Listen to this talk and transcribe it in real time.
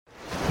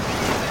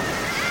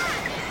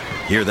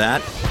Hear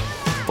that?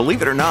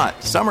 Believe it or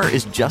not, summer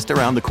is just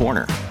around the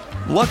corner.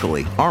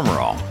 Luckily, Armor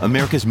All,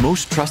 America's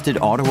most trusted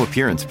auto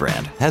appearance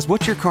brand, has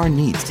what your car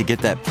needs to get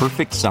that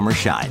perfect summer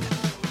shine.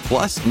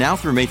 Plus, now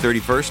through May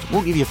 31st,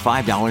 we'll give you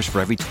 $5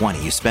 for every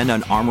 $20 you spend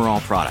on Armor All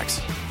products.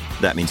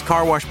 That means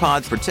car wash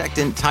pods,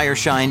 protectant, tire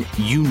shine,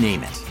 you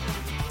name it.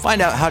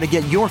 Find out how to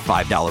get your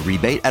 $5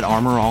 rebate at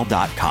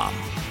armorall.com.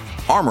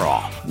 Armor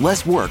All,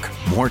 less work,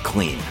 more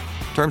clean.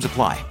 Terms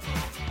apply.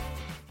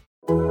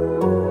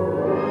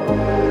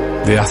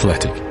 The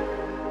Athletic.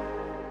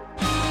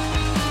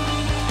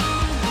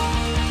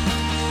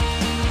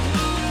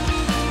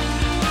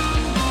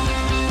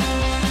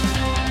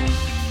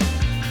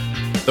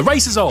 The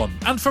race is on,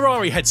 and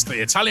Ferrari heads to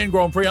the Italian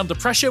Grand Prix under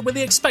pressure with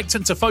the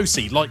expectant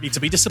Tifosi likely to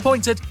be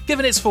disappointed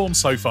given its form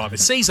so far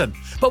this season.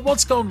 But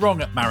what's gone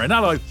wrong at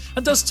Maranello,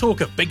 and does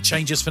talk of big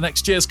changes for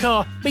next year's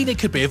car mean it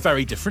could be a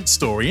very different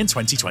story in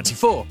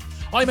 2024?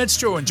 I'm Ed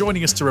Straw, and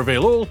joining us to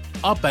reveal all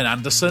are Ben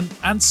Anderson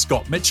and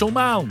Scott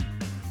Mitchell-Malm.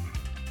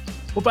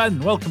 Well, Ben,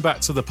 welcome back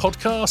to the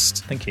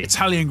podcast. Thank you.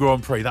 Italian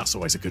Grand Prix, that's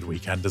always a good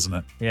weekend, isn't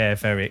it? Yeah,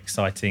 very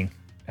exciting.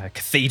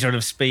 Cathedral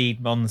of Speed,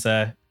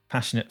 Monza.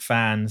 Passionate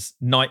fans,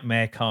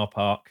 nightmare car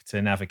park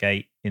to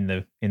navigate in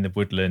the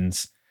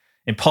woodlands.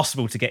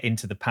 Impossible to get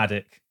into the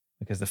paddock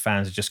because the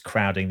fans are just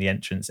crowding the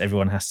entrance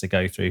everyone has to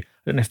go through. I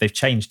don't know if they've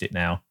changed it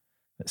now,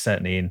 but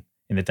certainly in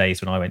the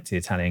days when I went to the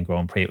Italian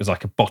Grand Prix, it was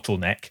like a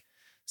bottleneck.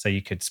 So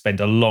you could spend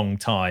a long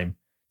time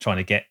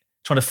trying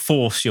to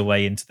force your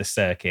way into the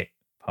circuit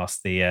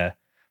past the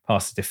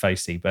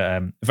Tifosi. But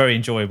a very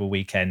enjoyable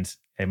weekend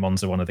in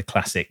Monza, one of the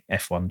classic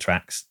F1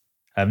 tracks.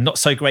 Not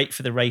so great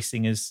for the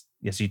racing as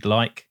you'd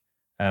like.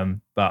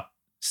 But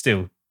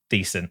still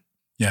decent.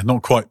 Yeah,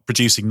 not quite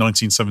producing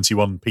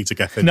 1971 Peter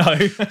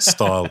Geffen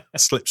style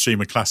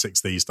slipstreamer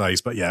classics these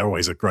days. But yeah,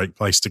 always a great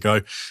place to go.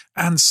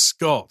 And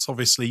Scott,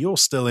 obviously, you're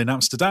still in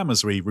Amsterdam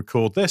as we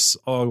record this.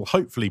 I'll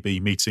hopefully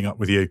be meeting up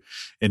with you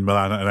in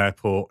Milan at an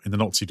airport in the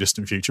not too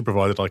distant future,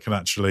 provided I can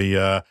actually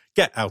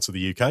get out of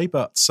the UK.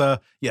 But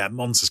yeah,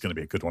 Monza's going to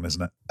be a good one,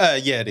 isn't it?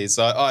 Yeah, it is.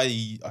 I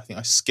think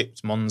I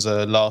skipped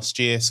Monza last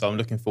year, so I'm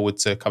looking forward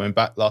to coming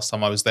back. Last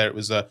time I was there, it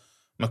was a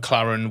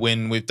McLaren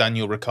win with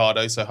Daniel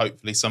Ricciardo, so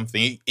hopefully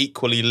something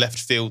equally left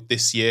field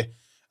this year.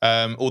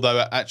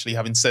 Although, actually,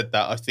 having said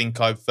that, I think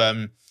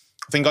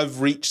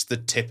I've reached the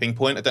tipping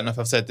point. I don't know if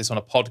I've said this on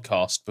a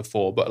podcast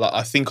before, but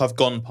I think I've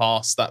gone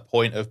past that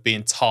point of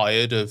being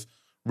tired of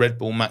Red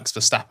Bull Max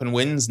Verstappen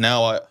wins.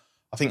 Now, I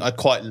think I'd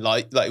quite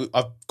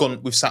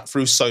we've sat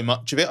through so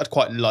much of it. I'd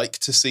quite like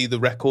to see the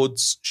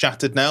records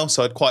shattered now.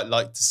 So I'd quite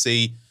like to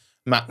see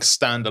Max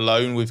stand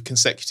alone with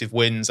consecutive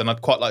wins, and I'd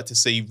quite like to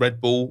see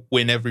Red Bull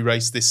win every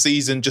race this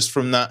season just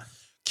from that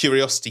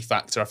curiosity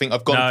factor. I think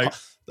I've gone...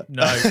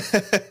 No.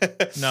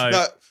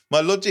 My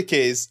logic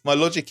is...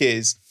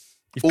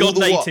 You've got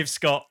native,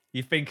 Scott.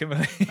 You've been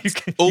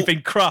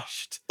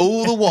crushed.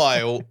 All the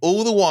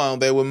while,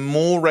 there were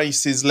more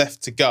races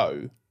left to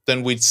go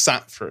than we'd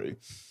sat through.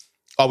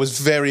 I was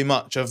very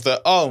much of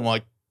the, oh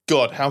my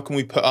God, how can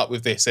we put up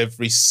with this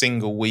every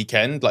single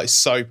weekend? Like,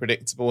 so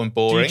predictable and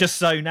boring. Do you just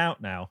zone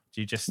out now?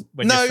 Do you just,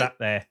 when you're sat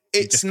there,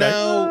 it's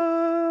now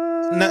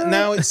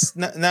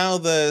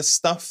the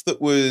stuff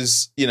that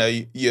was,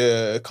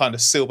 your kind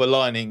of silver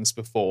linings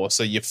before.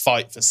 So you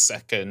fight for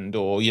second,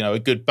 or, a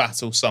good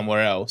battle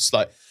somewhere else.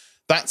 Like,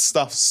 that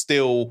stuff's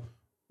still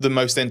the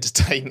most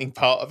entertaining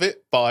part of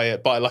it by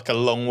like a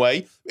long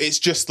way. It's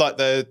just like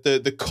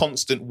the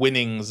constant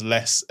winning's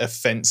less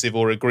offensive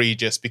or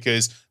egregious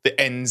because the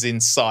end's in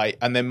sight,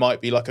 and there might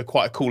be like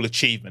quite a cool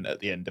achievement at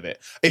the end of it.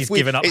 He's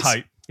given up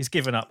hope.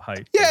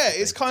 Yeah,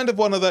 basically. It's kind of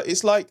one of the.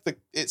 It's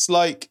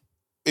like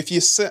if you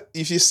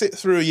sit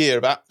through a year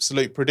of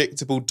absolute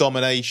predictable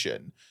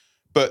domination,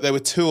 but there were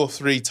 2 or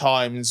 3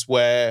 times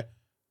where,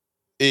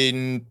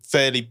 in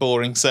fairly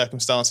boring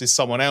circumstances,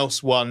 someone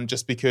else won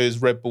just because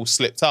Red Bull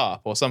slipped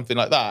up or something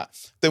like that,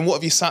 then what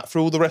have you sat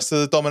through all the rest of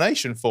the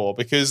domination for?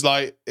 Because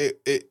it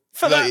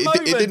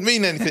didn't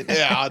mean anything.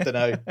 Yeah, I don't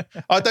know.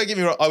 Don't get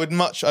me wrong. I would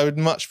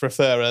much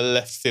prefer a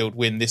left field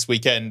win this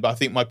weekend, but I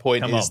think my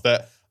point is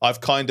that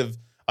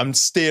I'm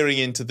steering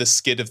into the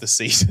skid of the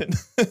season.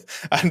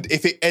 And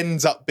if it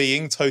ends up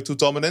being total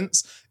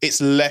dominance, it's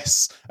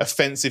less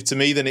offensive to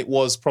me than it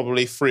was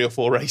probably 3 or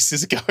 4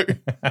 races ago.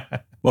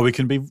 Well, we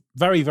can be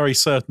very, very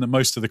certain that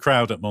most of the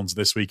crowd at Monza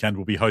this weekend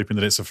will be hoping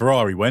that it's a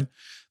Ferrari win.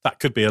 That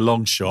could be a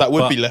long shot. That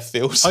would be left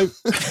field.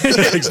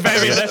 It's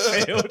very left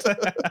field.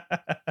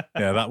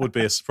 Yeah, that would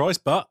be a surprise,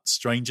 but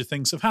stranger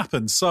things have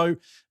happened. So,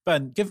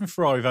 Ben, given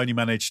Ferrari have only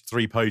managed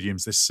 3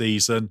 podiums this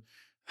season,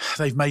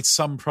 they've made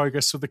some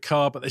progress with the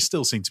car, but they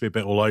still seem to be a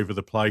bit all over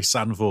the place.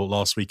 Zandvoort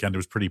last weekend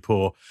was pretty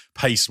poor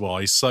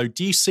pace-wise. So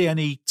do you see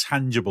any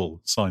tangible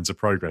signs of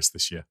progress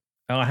this year?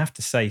 I have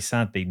to say,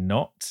 sadly,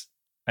 not.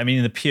 I mean,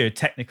 in the pure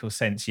technical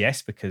sense,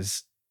 yes,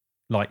 because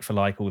like for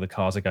like, all the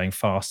cars are going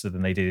faster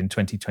than they did in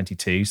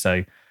 2022.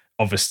 So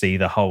obviously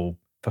the whole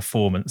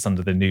performance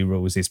under the new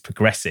rules is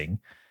progressing.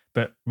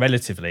 But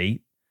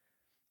relatively,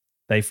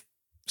 they've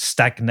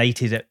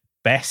stagnated at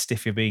best,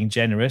 if you're being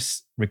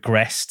generous,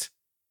 regressed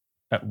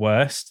at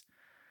worst.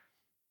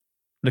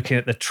 looking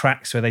at the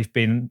tracks where they've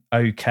been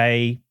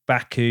okay,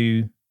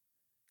 Baku,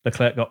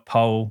 Leclerc got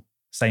pole,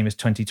 same as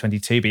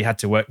 2022, but he had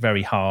to work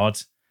very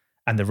hard.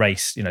 And the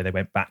race, they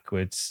went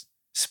backwards.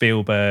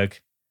 Spielberg,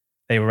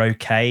 they were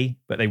okay,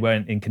 but they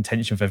weren't in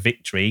contention for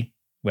victory,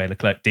 where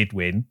Leclerc did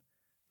win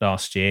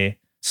last year.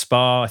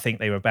 Spa, I think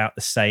they were about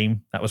the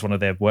same. That was one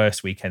of their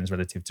worst weekends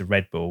relative to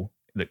Red Bull.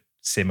 It looked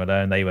similar,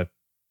 and they were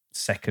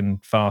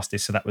second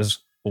fastest, so that was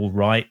all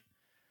right.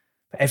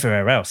 But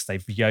everywhere else,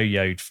 they've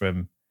yo-yoed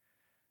from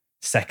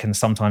second,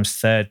 sometimes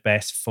third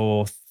best,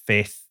 fourth,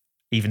 fifth,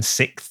 even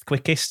sixth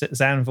quickest at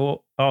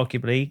Zandvoort,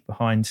 arguably,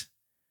 behind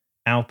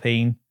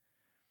Alpine.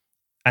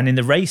 And in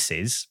the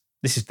races,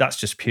 that's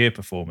just pure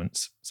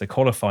performance. So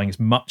qualifying is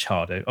much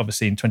harder.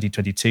 Obviously, in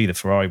 2022, the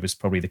Ferrari was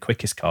probably the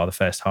quickest car the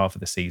first half of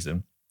the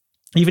season.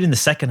 Even in the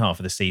second half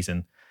of the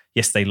season,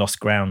 yes, they lost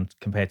ground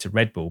compared to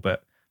Red Bull,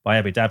 but by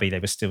Abu Dhabi, they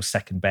were still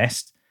second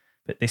best.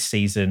 But this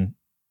season,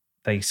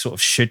 they sort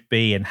of should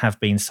be and have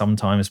been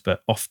sometimes,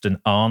 but often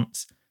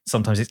aren't.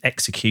 Sometimes it's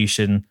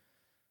execution.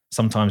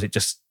 Sometimes it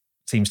just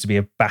seems to be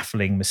a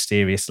baffling,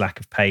 mysterious lack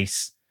of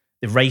pace.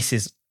 The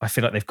races, I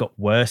feel like they've got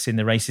worse in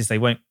the races. They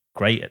weren't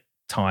great at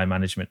tyre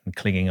management and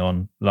clinging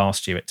on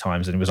last year at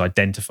times, and it was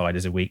identified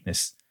as a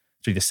weakness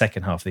through the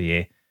second half of the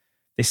year.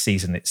 This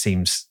season, it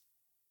seems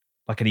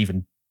like an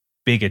even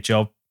bigger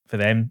job for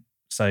them.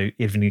 So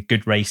even in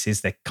good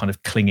races, they're kind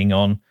of clinging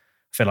on.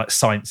 I feel like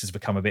Sainz has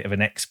become a bit of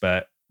an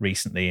expert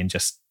recently in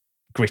just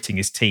gritting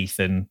his teeth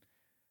and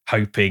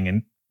hoping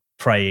and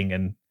praying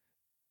and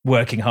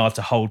working hard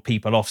to hold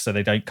people off so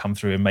they don't come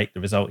through and make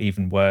the result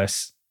even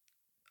worse.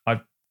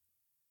 I'd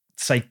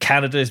say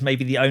Canada is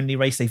maybe the only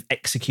race they've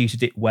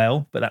executed it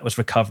well, but that was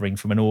recovering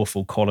from an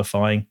awful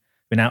qualifying.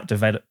 Been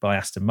outdeveloped by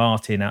Aston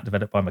Martin,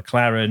 outdeveloped by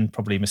McLaren,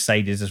 probably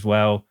Mercedes as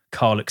well.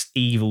 Car looks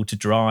evil to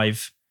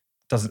drive.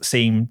 Doesn't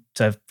seem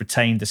to have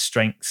retained the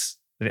strengths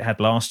that it had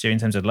last year in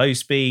terms of low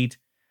speed.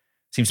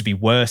 Seems to be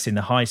worse in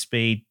the high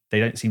speed. They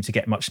don't seem to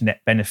get much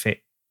net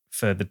benefit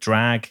for the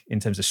drag in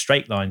terms of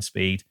straight line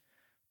speed.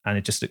 And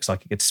it just looks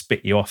like it could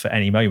spit you off at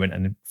any moment,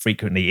 and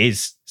frequently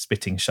is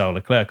spitting Charles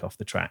Leclerc off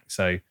the track.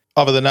 So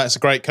other than that, it's a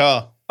great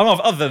car.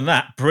 Other than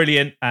that,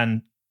 brilliant.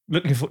 And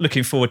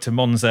looking forward to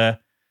Monza.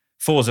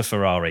 Forza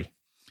Ferrari.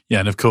 Yeah,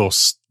 and of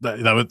course,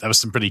 there were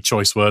some pretty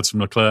choice words from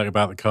Leclerc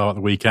about the car at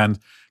the weekend.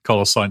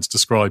 Carlos Sainz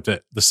described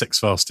it the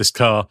sixth fastest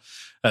car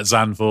at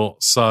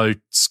Zandvoort. So,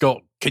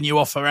 Scott, can you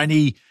offer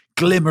any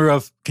glimmer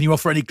of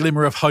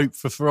hope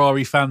for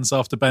Ferrari fans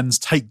after Ben's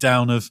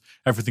takedown of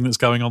everything that's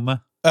going on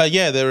there?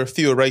 Yeah, there are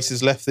fewer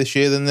races left this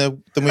year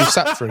than we've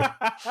sat through.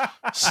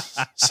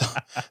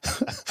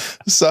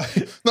 so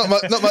not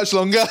much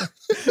longer.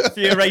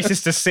 Fewer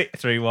races to sit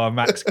through while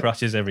Max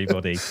crushes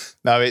everybody.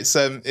 No, it's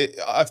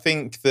I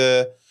think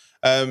the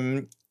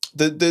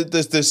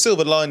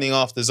silver lining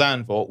after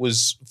Zandvoort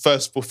was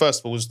first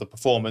of all was the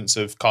performance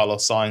of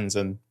Carlos Sainz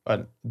and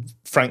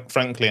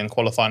frankly in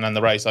qualifying and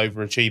the race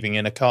overachieving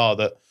in a car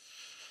that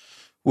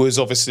was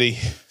obviously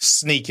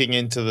sneaking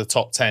into the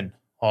top 10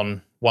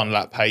 on one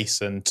lap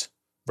pace and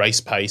race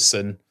pace,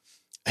 and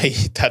he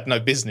had no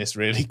business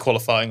really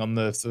qualifying on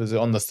the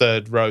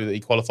third row that he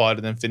qualified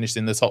and then finished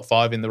in the top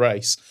 5 in the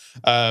race.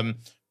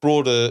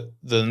 Broader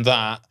than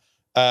that,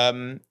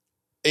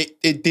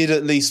 it did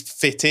at least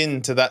fit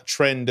into that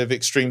trend of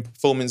extreme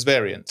performance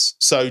variance.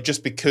 So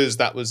just because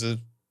that was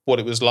what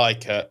it was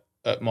like at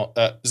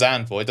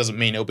Zandvoort, it doesn't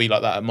mean it'll be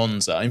like that at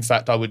Monza. In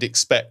fact, I would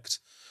expect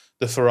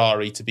the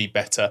Ferrari to be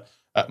better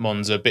at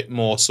Monza, a bit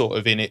more sort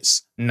of in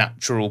its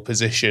natural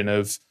position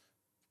of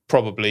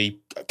probably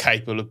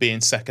capable of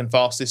being second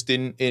fastest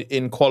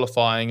in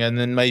qualifying, and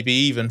then maybe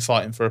even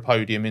fighting for a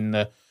podium in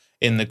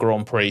the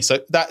Grand Prix. So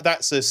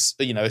that's a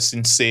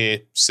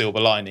sincere silver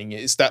lining.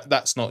 It's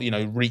that's not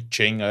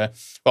reaching.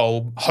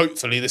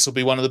 Hopefully this will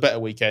be one of the better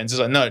weekends. It's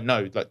like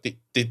no, like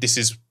this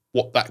is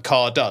what that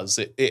car does.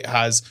 It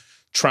has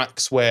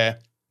tracks where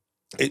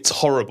it's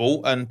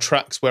horrible and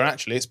tracks where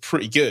actually it's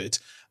pretty good.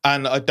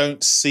 And I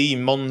don't see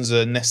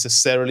Monza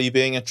necessarily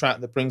being a track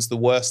that brings the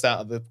worst out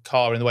of the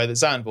car in the way that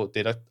Zandvoort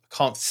did. I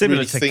can't similar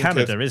really to think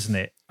Canada, of, isn't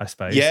it? I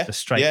suppose the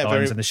straight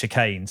lines and the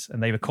chicanes,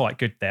 and they were quite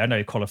good there. I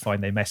know qualifying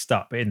they messed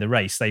up, but in the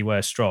race they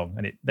were strong,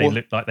 and they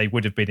looked like they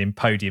would have been in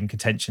podium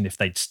contention if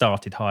they'd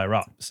started higher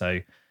up. So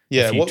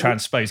if you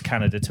transpose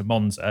Canada to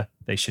Monza,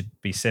 they should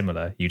be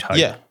similar. You'd hope.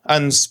 Yeah,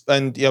 and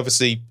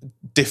obviously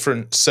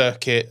different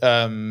circuit.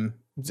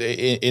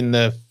 In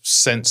the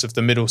sense of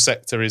the middle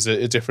sector is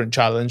a different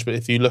challenge. But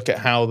if you look at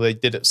how they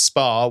did at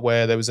Spa,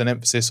 where there was an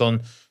emphasis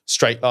on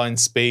straight line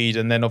speed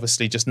and then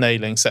obviously just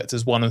nailing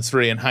sectors 1 and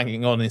 3 and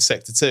hanging on in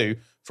sector 2,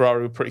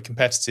 Ferrari were pretty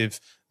competitive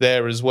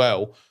there as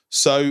well.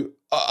 So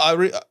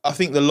I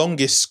think the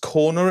longest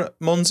corner at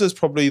Monza is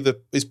probably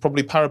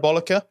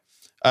Parabolica.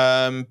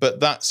 But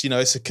that's,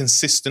 it's a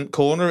consistent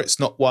corner. It's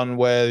not one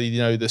where,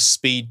 the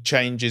speed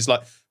changes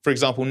like, for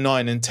example,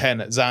 9 and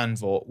 10 at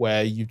Zandvoort,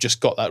 where you've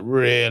just got that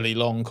really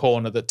long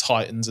corner that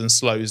tightens and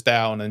slows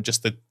down and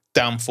just the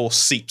downforce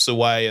seeps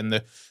away and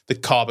the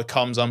car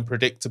becomes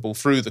unpredictable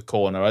through the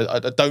corner. I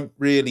don't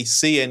really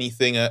see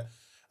anything at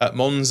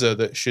Monza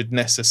that should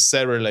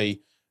necessarily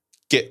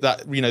get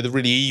that, the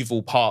really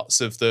evil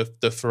parts of the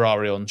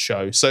Ferrari on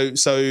show.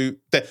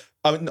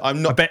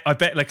 I'm not. I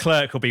bet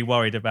Leclerc will be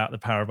worried about the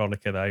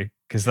parabolica though,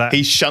 because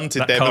he's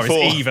shunted that there car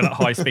before. is even at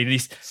high speed.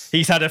 And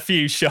he's had a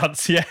few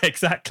shunts. Yeah,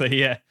 exactly.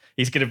 Yeah,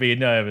 he's going to be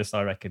nervous,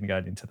 I reckon,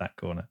 going into that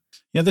corner.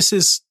 Yeah, this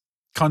is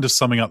kind of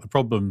summing up the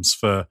problems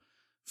for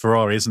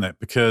Ferrari, isn't it?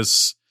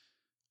 Because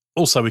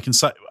also we can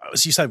say,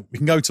 as you say, we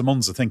can go to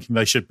Monza thinking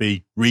they should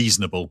be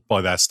reasonable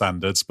by their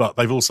standards, but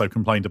they've also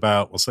complained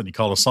about, well, certainly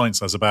Carlos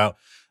Sainz has, about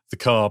the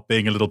car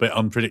being a little bit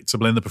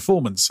unpredictable in the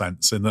performance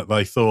sense, in that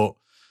they thought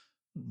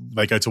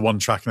they go to one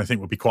track and they think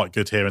will be quite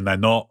good here and they're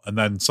not. And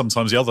then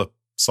sometimes the other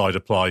side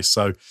applies.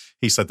 So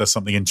he said there's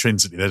something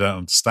intrinsically they don't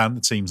understand.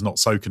 The team's not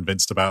so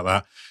convinced about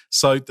that.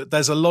 So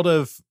there's a lot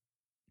of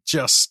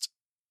just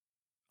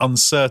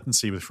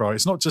uncertainty with Ferrari.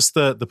 It's not just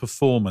the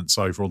performance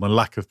overall, the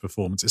lack of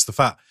performance. It's the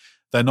fact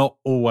they're not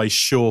always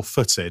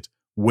sure-footed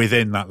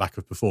within that lack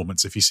of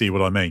performance, if you see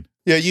what I mean.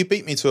 Yeah, you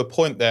beat me to a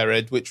point there,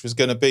 Ed, which was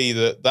going to be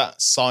that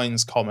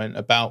Sainz comment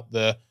about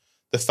the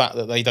fact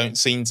that they don't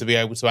seem to be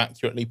able to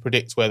accurately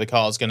predict where the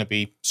car is going to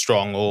be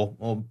strong,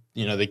 or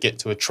they get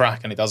to a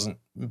track and it doesn't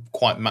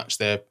quite match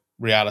their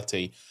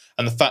reality.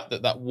 And the fact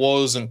that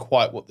wasn't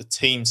quite what the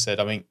team said.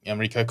 I mean,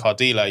 Enrico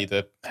Cardile,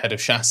 the head of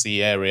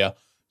chassis area,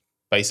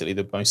 basically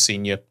the most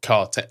senior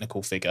car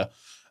technical figure,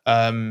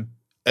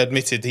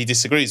 admitted he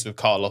disagrees with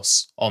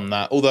Carlos on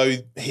that. Although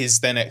his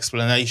then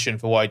explanation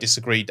for why he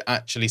disagreed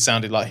actually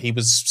sounded like he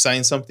was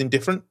saying something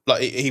different,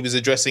 like he was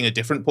addressing a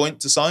different point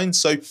to Sainz.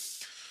 So,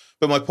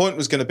 but my point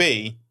was going to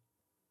be,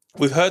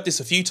 we've heard this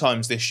a few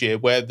times this year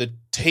where the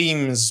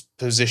team's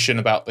position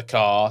about the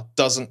car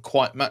doesn't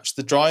quite match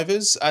the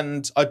driver's.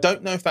 And I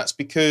don't know if that's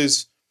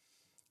because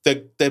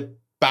they're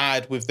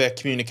bad with their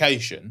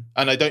communication.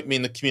 And I don't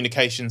mean the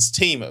communications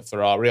team at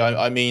Ferrari.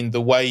 I mean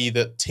the way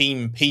that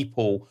team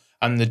people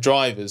and the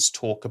drivers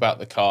talk about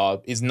the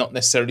car is not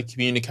necessarily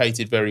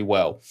communicated very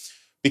well.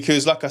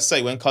 Because like I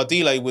say, when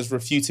Cardile was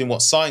refuting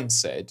what Sainz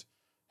said,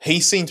 he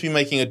seemed to be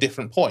making a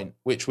different point,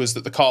 which was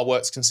that the car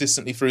works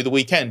consistently through the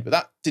weekend.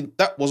 But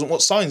that wasn't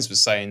what Sainz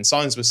was saying.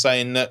 Sainz was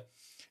saying that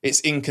it's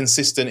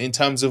inconsistent in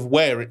terms of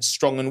where it's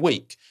strong and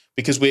weak,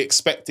 because we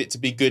expect it to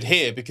be good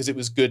here because it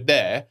was good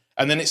there,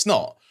 and then it's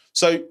not.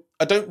 So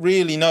I don't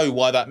really know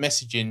why that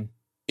messaging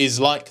is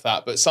like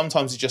that, but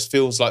sometimes it just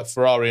feels like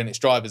Ferrari and its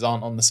drivers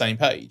aren't on the same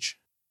page.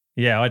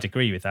 Yeah, I'd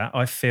agree with that.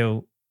 I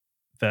feel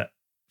that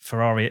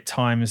Ferrari at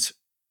times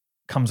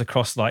comes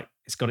across like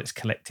it's got its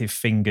collective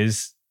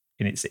fingers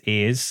in its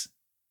ears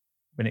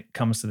when it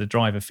comes to the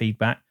driver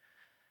feedback.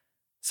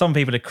 Some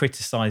people are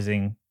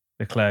criticising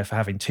Leclerc for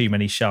having too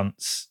many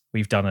shunts.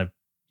 We've done a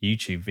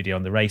YouTube video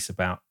on the race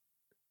about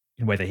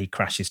whether he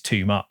crashes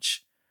too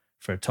much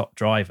for a top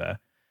driver.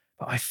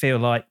 But I feel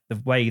like the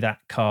way that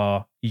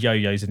car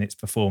yo-yos in its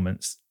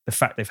performance, the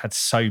fact they've had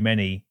so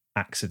many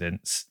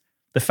accidents,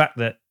 the fact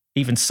that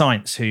even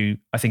Sainz, who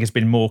I think has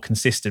been more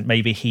consistent,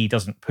 maybe he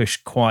doesn't push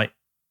quite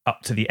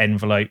up to the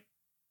envelope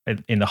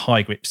in the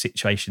high grip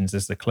situations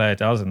as Leclerc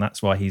does, and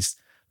that's why he's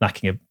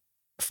lacking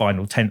a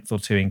final tenth or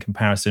two in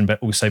comparison, but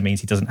also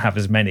means he doesn't have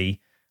as many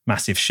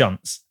massive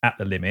shunts at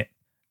the limit.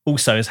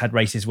 Also has had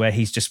races where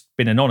he's just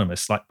been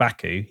anonymous, like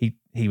Baku.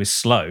 He was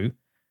slow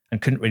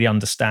and couldn't really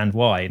understand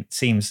why. And it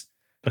seems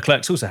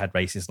Leclerc's also had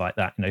races like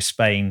that.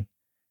 Spain,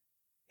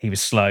 he was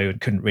slow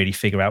and couldn't really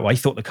figure out why. He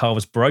thought the car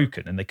was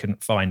broken and they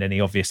couldn't find any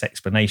obvious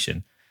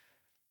explanation.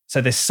 So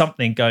there's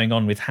something going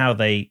on with how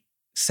they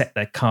set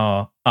their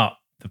car up.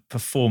 The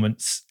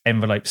performance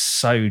envelope's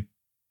so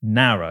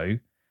narrow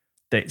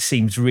that it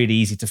seems really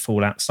easy to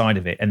fall outside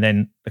of it. And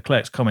then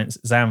Leclerc's comments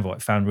at Zandvoort I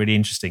found really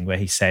interesting, where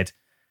he said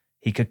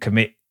he could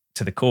commit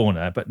to the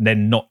corner, but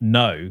then not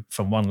know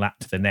from one lap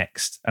to the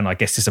next. And I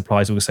guess this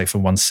applies also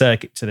from one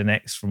circuit to the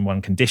next, from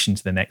one condition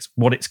to the next,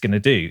 what it's going to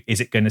do.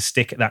 Is it going to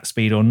stick at that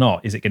speed or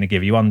not? Is it going to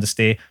give you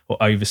understeer or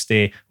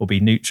oversteer or be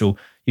neutral?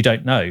 You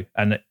don't know.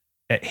 And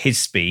at his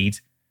speed,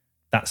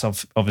 that's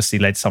obviously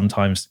led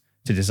sometimes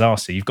to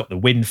disaster. You've got the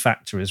wind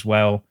factor as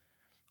well.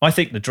 I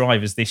think the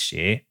drivers this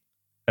year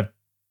have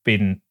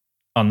been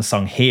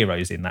unsung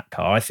heroes in that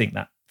car. I think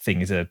that thing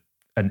is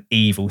an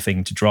evil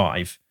thing to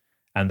drive,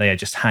 and they are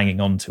just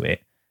hanging on to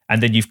it.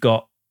 And then you've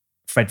got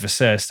Fred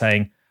Vasseur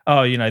saying,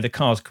 oh, the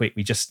car's quick,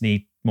 we just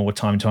need more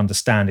time to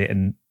understand it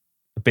and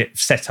a bit of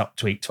setup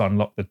tweak to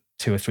unlock the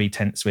 2 or 3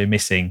 tenths we're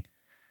missing.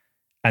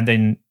 And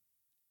then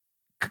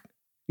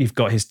you've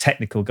got his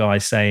technical guy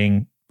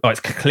saying, oh, it's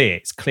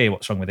clear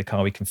what's wrong with the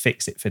car, we can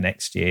fix it for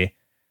next year.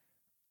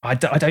 I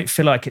don't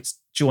feel like it's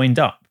joined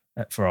up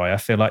at Ferrari. I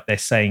feel like they're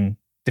saying,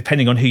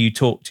 depending on who you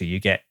talk to, you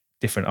get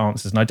different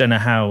answers. And I don't know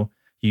how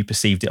you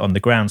perceived it on the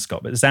ground,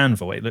 Scott, but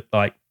Zandvoort, it looked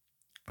like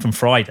from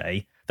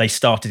Friday, they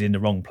started in the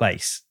wrong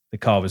place. The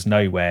car was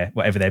nowhere.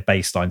 Whatever their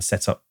baseline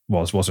setup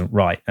wasn't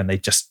right. And they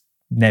just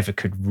never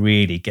could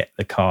really get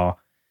the car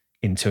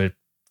into a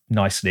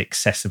nicely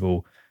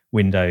accessible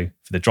window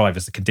for the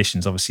drivers. The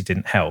conditions obviously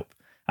didn't help.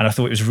 And I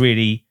thought it was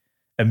really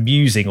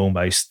amusing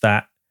almost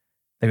that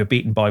they were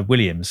beaten by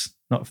Williams,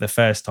 not for the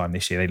first time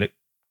this year. They looked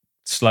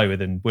slower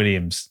than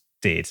Williams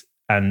did.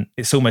 And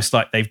it's almost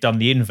like they've done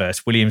the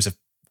inverse. Williams have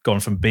gone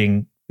from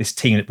being this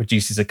team that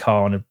produces a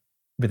car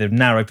with a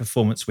narrow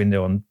performance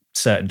window on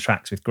certain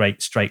tracks with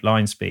great straight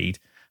line speed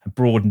and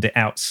broadened it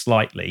out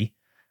slightly.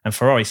 And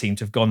Ferrari seemed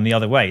to have gone the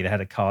other way. They had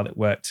a car that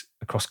worked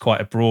across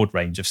quite a broad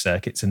range of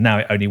circuits, and now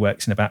it only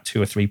works in about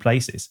 2 or 3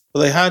 places.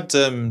 Well, they had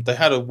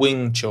a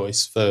wing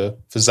choice for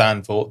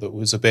Zandvoort that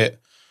was a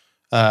bit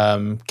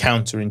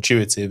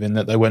counterintuitive in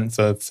that they went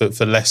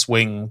for less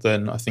wing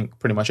than I think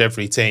pretty much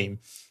every team.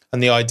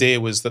 And the idea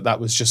was that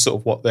was just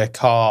sort of what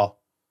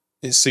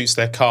it suits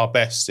their car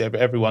best.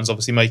 Everyone's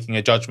obviously making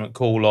a judgment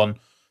call on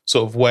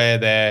sort of where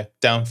their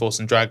downforce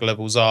and drag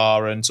levels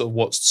are and sort of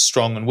what's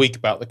strong and weak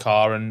about the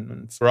car.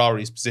 And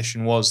Ferrari's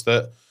position was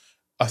that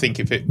I think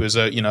if it was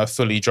a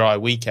fully dry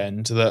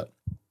weekend, that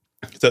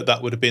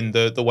would have been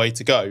the way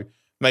to go.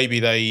 Maybe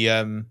they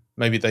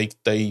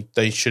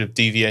should have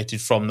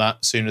deviated from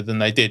that sooner than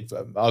they did.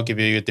 I'll give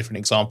you a different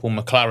example.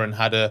 McLaren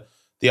had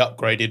the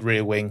upgraded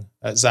rear wing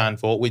at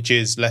Zandvoort, which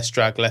is less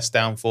drag, less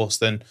downforce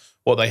than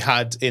what they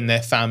had in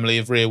their family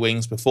of rear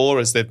wings before,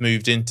 as they've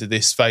moved into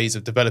this phase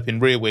of developing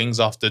rear wings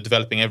after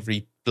developing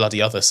every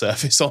bloody other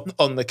surface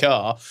on the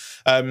car.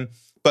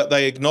 But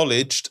they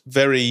acknowledged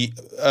very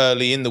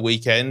early in the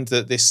weekend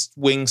that this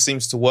wing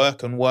seems to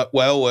work and work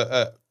well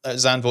at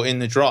Zandvoort in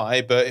the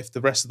dry. But if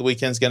the rest of the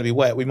weekend's going to be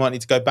wet, we might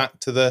need to go back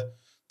to the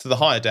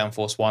higher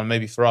downforce one.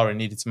 Maybe Ferrari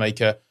needed to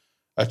make a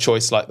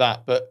choice like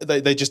that. But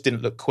they just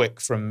didn't look quick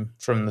from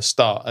the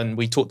start. And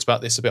we talked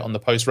about this a bit on the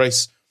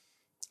post-race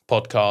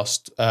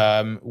podcast,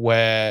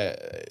 where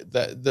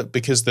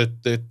because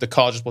the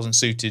car just wasn't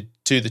suited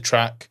to the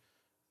track,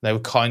 they were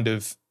kind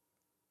of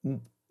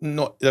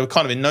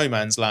in no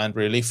man's land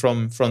really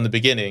from the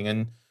beginning.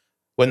 And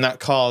when that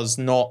car's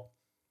not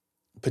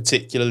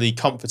particularly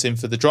comforting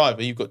for the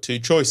driver, you've got 2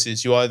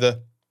 choices. You either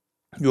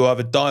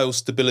dial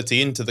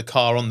stability into the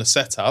car on the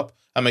setup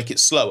and make it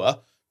slower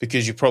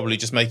because you're probably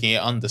just making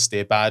it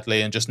understeer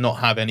badly and just not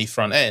have any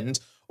front end,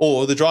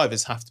 or the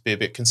drivers have to be a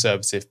bit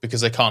conservative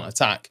because they can't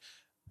attack.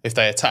 If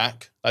they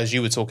attack, as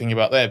you were talking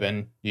about there,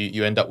 Ben,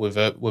 you end up with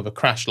a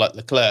crash like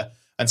Leclerc.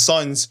 And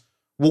Sainz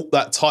walked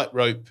that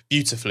tightrope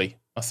beautifully,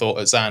 I thought,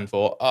 at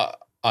Zandvoort.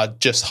 I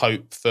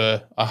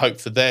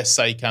hope for their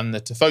sake and the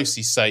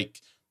Tifosi's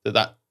sake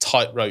that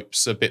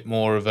tightrope's a bit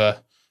more of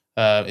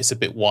it's a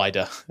bit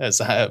wider as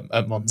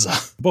at Monza.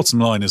 The bottom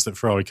line is that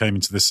Ferrari came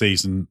into this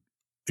season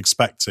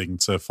expecting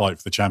to fight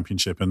for the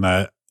championship, and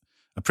they're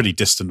a pretty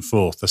distant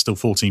 4th. They're still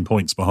 14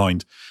 points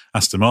behind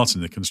Aston Martin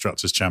in the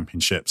Constructors'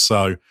 Championship.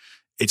 So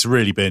it's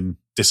really been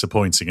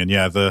disappointing. And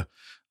yeah, the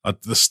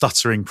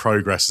stuttering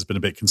progress has been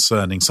a bit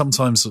concerning.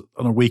 Sometimes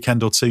on a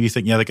weekend or two, you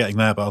think, yeah, they're getting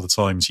there, but other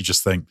times you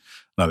just think,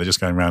 no, they're just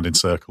going round in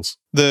circles.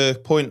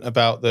 The point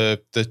about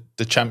the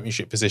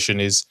championship position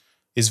is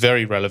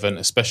very relevant,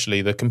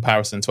 especially the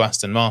comparison to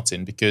Aston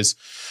Martin, because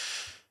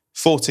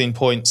 14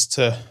 points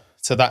to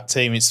that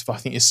team, I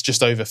think it's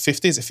just over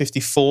 50. Is it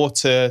 54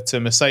 to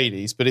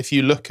Mercedes? But if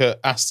you look at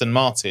Aston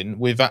Martin,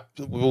 with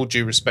all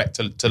due respect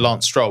to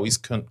Lance Stroll, he's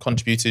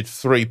contributed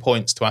 3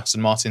 points to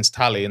Aston Martin's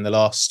tally in the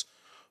last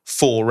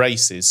 4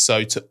 races.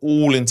 So to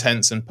all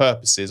intents and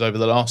purposes, over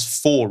the last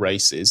 4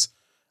 races,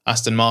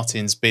 Aston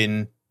Martin's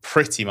been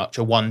pretty much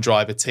a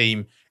one-driver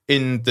team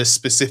in the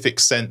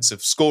specific sense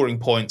of scoring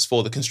points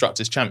for the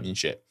Constructors'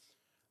 Championship.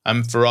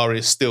 And Ferrari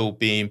is still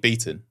being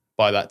beaten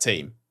by that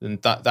team.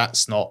 And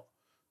that's not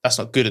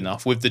good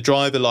enough. With the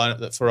driver lineup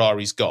that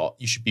Ferrari's got,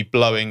 you should be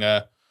blowing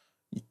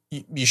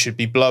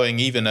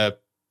even a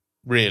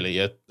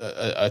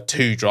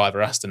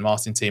 2-driver Aston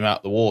Martin team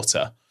out the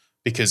water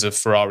because of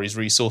Ferrari's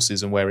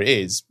resources and where it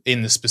is.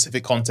 In the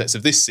specific context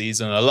of this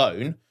season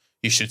alone,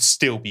 you should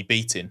still be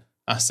beating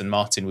Aston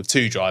Martin with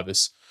 2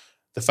 drivers.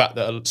 The fact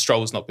that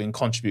Stroll's not been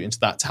contributing to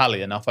that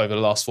tally enough over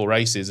the last 4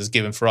 races has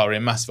given Ferrari a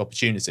massive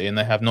opportunity, and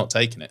they have not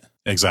taken it.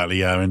 Exactly,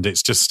 yeah. And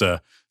it's just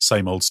a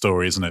same old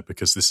story, isn't it?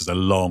 Because this is a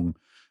long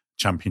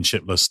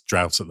championshipless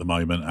drought at the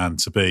moment, and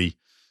to be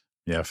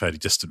a fairly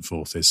distant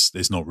 4th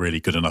is not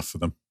really good enough for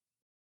them.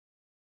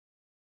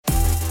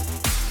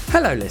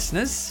 Hello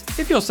listeners,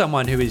 if you're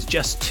someone who is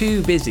just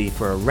too busy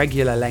for a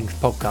regular length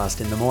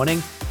podcast in the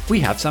morning, we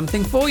have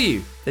something for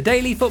you. The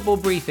Daily Football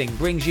Briefing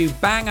brings you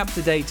bang up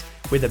to date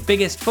with the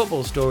biggest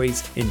football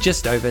stories in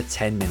just over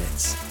 10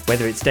 minutes.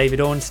 Whether it's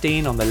David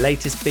Ornstein on the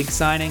latest big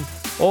signing,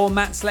 or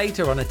Matt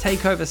Slater on a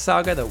takeover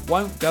saga that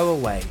won't go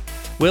away,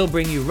 we'll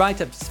bring you right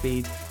up to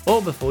speed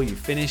all before you've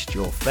finished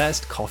your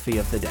first coffee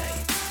of the day.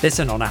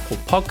 Listen on Apple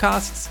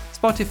Podcasts,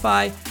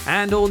 Spotify,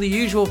 and all the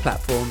usual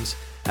platforms,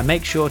 and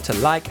make sure to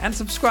like and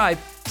subscribe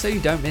so you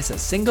don't miss a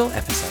single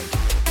episode.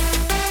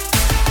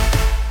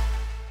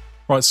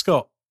 Right,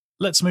 Scott,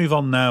 let's move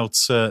on now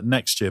to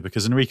next year,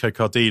 because Enrico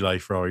Cardile,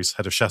 Ferrari's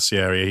head of chassis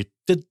area, he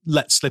did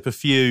let slip a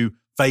few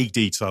vague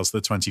details of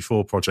the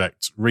 24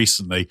 project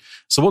recently.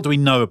 So what do we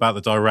know about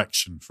the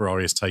direction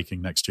Ferrari is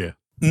taking next year?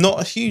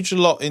 Not a huge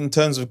lot in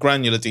terms of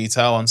granular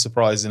detail,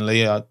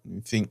 unsurprisingly. I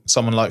think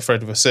someone like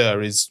Fred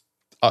Vasseur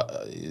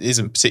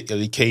isn't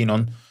particularly keen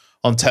on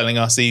telling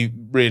us the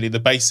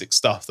basic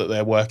stuff that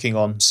they're working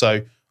on.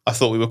 So I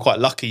thought we were quite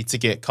lucky to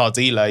get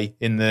Cardile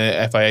in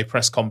the FIA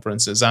press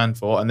conference at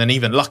Zandvoort, and then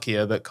even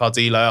luckier that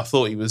Cardile, I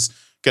thought he was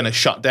going to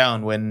shut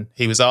down when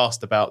he was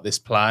asked about this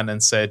plan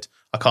and said,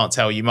 I can't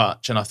tell you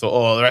much. And I thought,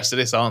 oh, the rest of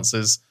this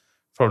answer's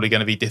probably going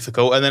to be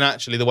difficult. And then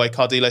actually the way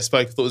Cardile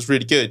spoke, I thought was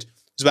really good. It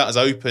was about as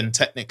open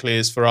technically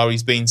as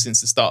Ferrari's been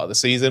since the start of the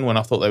season, when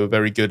I thought they were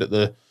very good at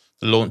the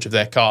launch of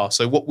their car.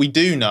 So what we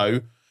do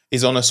know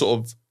is on a sort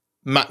of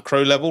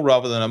macro level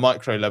rather than a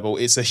micro level,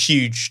 it's a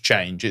huge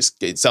change.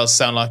 It does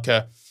sound like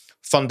a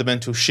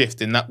fundamental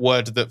shift in that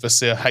word that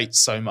Vasseur hates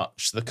so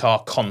much, the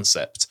car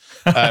concept.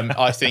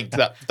 I think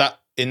that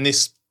in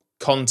this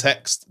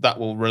context, that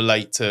will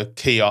relate to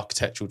key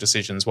architectural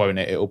decisions, won't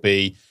it? It'll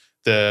be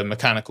the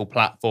mechanical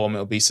platform,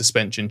 it'll be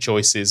suspension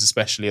choices,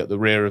 especially at the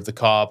rear of the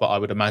car, but I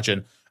would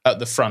imagine at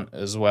the front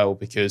as well,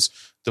 because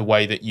the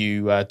way that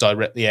you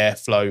direct the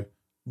airflow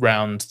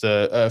round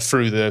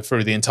through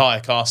the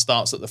entire car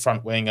starts at the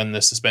front wing, and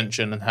the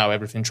suspension and how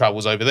everything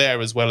travels over there,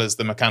 as well as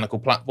the mechanical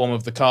platform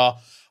of the car.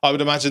 I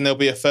would imagine there'll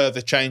be a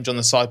further change on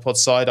the side pod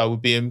side. I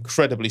would be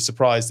incredibly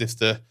surprised if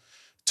the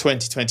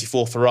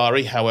 2024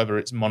 Ferrari, however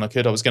it's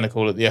monikered, I was going to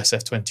call it the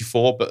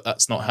SF24, but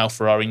that's not how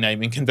Ferrari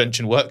naming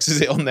convention works,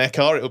 is it, on their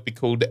car? It would be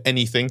called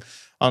anything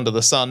under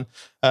the sun.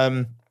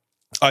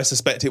 I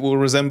suspect it will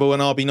resemble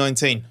an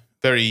RB19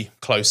 very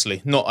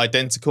closely. Not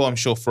identical. I'm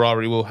sure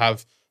Ferrari will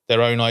have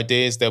their own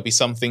ideas. There'll be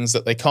some things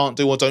that they can't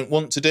do or don't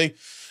want to do,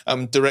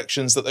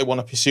 directions that they want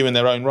to pursue in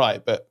their own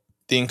right. But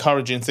the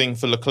encouraging thing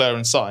for Leclerc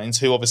and Sainz,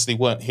 who obviously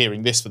weren't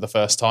hearing this for the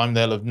first time,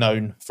 they'll have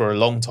known for a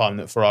long time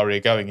that Ferrari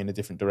are going in a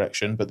different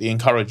direction. But the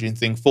encouraging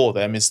thing for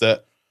them is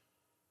that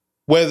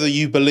whether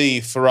you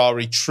believe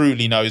Ferrari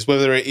truly knows,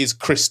 whether it is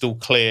crystal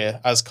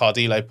clear, as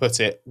Cardile put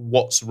it,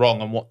 what's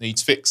wrong and what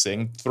needs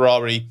fixing,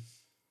 Ferrari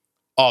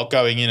are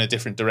going in a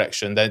different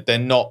direction. They're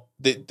not.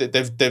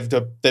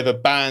 They've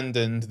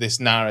abandoned this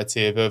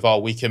narrative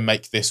of, we can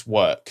make this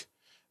work.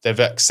 They've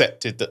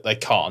accepted that they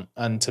can't,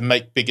 and to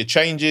make bigger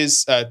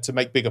changes, to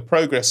make bigger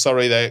progress.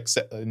 They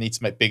accept that they need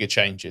to make bigger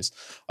changes.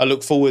 I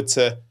look forward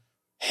to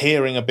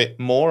hearing a bit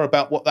more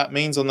about what that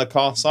means on the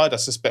car side. I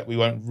suspect we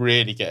won't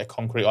really get a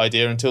concrete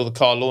idea until the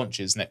car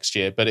launches next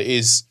year. But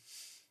it's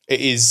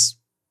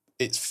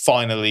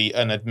finally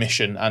an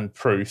admission and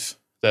proof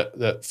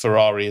that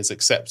Ferrari has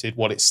accepted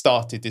what it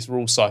started this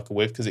rule cycle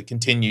with, because it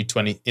continued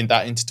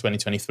into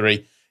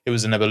 2023. It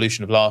was an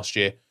evolution of last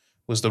year,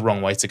 was the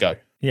wrong way to go.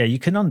 Yeah, you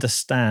can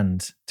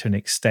understand to an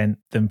extent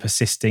them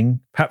persisting,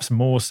 perhaps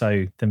more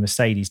so than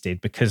Mercedes did,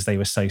 because they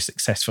were so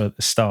successful at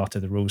the start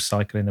of the rules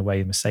cycle in a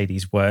way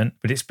Mercedes weren't.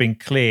 But it's been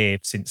clear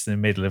since the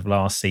middle of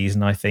last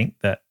season, I think,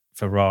 that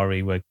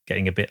Ferrari were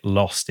getting a bit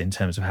lost in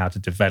terms of how to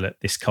develop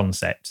this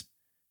concept.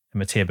 And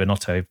Mattia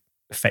Binotto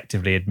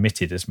effectively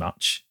admitted as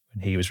much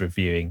when he was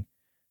reviewing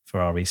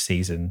Ferrari's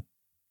season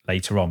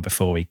later on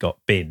before he got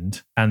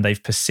binned. And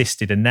they've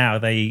persisted, and now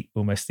they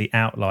almost the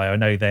outlier. I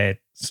know the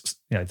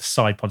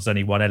side pod's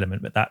only one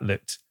element, but that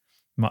looked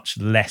much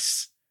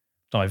less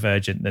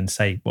divergent than,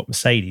 say, what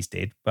Mercedes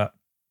did. But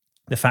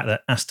the fact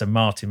that Aston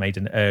Martin made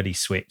an early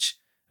switch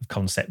of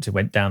concept and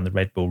went down the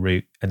Red Bull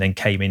route and then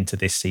came into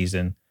this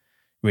season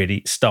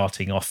really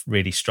starting off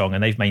really strong,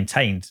 and they've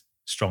maintained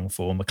strong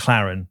form.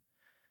 McLaren,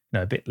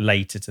 a bit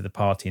later to the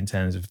party in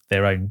terms of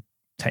their own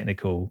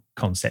technical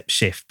concept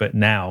shift, but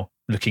now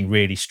looking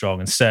really strong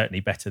and certainly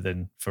better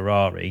than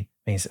Ferrari,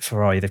 means that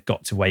Ferrari, they've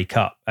got to wake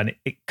up. And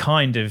it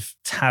kind of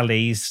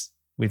tallies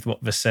with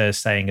what Vasseur's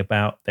saying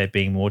about there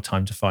being more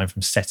time to find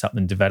from setup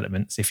than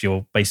developments. If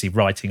you're basically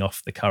writing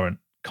off the current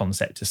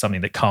concept as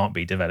something that can't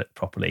be developed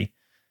properly,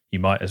 you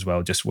might as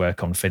well just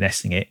work on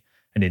finessing it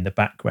and in the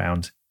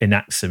background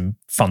enact some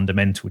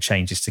fundamental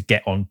changes to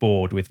get on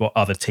board with what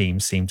other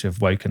teams seem to have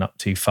woken up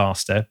to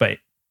faster. But it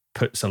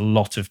puts a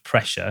lot of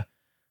pressure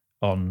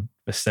on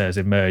Vasseur's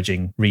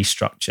emerging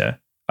restructure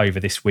over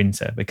this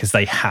winter, because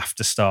they have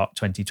to start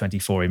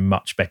 2024 in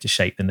much better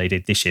shape than they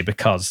did this year,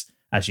 because,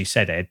 as you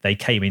said, Ed, they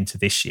came into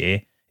this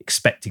year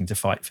expecting to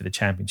fight for the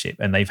championship,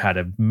 and they've had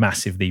a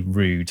massively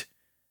rude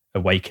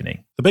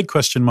awakening. The big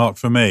question mark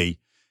for me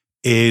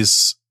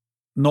is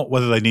not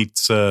whether they need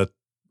to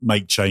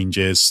make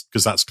changes,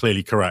 because that's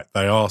clearly correct.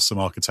 There are some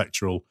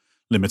architectural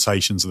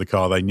limitations of the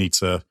car they need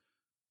to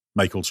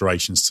make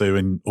alterations to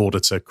in order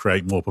to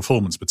create more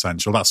performance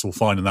potential. That's all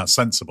fine and that's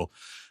sensible.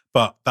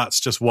 But that's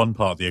just one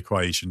part of the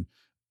equation.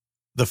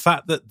 The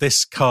fact that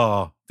this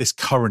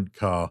current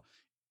car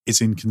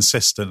is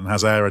inconsistent and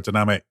has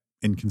aerodynamic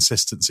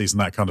inconsistencies and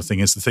that kind of thing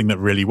is the thing that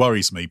really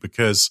worries me,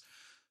 because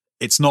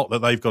it's not that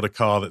they've got a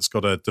car that's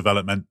got a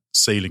development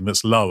ceiling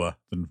that's lower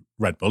than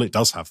Red Bull. It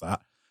does have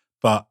that.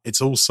 But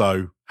it's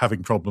also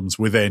having problems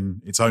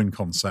within its own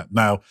concept.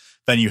 Now,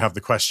 then you have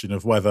the question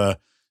of whether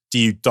do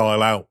you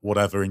dial out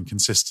whatever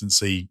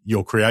inconsistency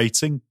you're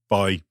creating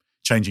by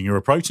changing your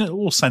approach? And it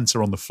will all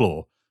centre on the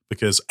floor,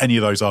 because any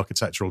of those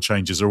architectural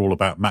changes are all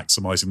about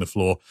maximising the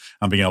floor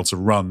and being able to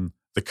run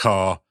the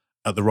car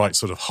at the right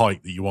sort of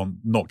height that you want,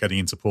 not getting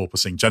into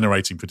porpoising,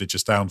 generating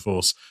prodigious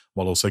downforce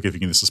while also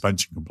giving you the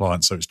suspension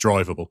compliance so it's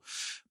drivable.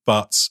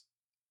 But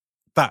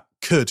that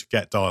could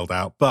get dialed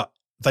out. But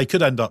they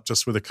could end up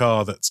just with a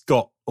car that's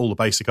got all the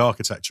basic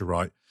architecture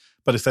right,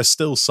 but if there's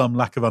still some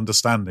lack of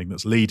understanding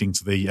that's leading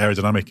to the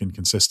aerodynamic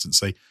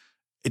inconsistency,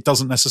 it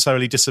doesn't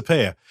necessarily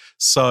disappear.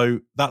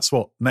 So that's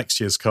what next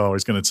year's car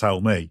is going to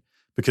tell me,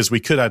 because we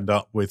could end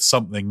up with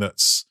something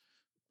that's,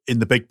 in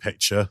the big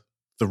picture,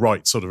 the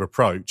right sort of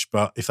approach.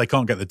 But if they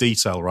can't get the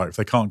detail right, if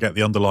they can't get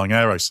the underlying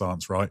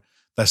aeroscience right,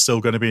 they're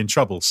still going to be in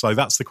trouble. So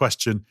that's the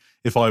question.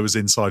 If I was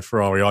inside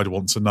Ferrari, I'd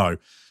want to know.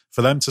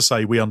 For them to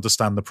say, we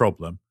understand the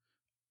problem,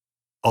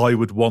 I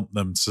would want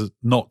them to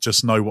not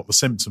just know what the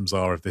symptoms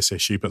are of this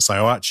issue, but say,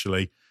 oh,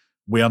 actually,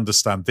 we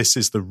understand this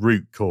is the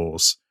root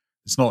cause.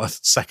 It's not a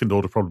second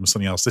order problem or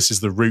something else. This is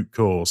the root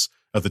cause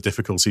of the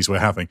difficulties we're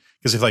having.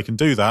 Because if they can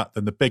do that,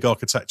 then the big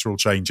architectural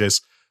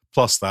changes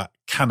plus that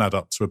can add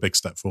up to a big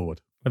step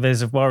forward. Well,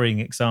 there's a worrying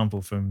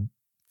example from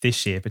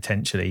this year,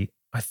 potentially.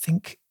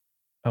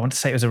 I want to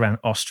say it was around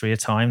Austria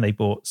time. They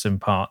bought some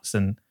parts,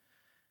 and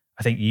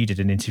I think you did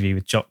an interview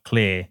with Jock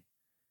Clear,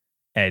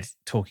 Ed,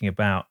 talking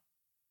about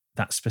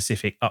that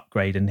specific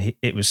upgrade. And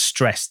it was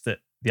stressed that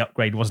the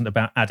upgrade wasn't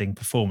about adding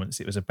performance.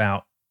 It was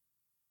about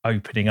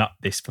opening up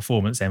this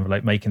performance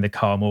envelope, making the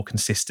car more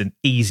consistent,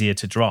 easier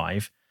to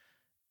drive.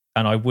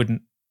 And I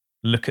wouldn't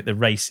look at the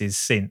races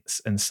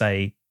since and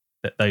say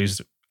that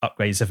those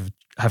upgrades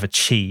have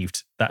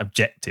achieved that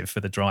objective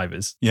for the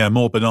drivers. Yeah,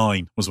 more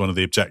benign was one of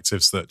the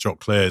objectives that Jock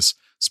Clear's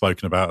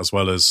spoken about, as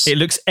well as... It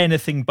looks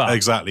anything but.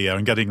 Exactly, yeah,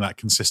 and getting that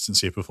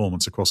consistency of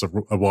performance across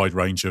a wide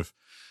range of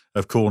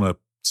corner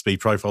speed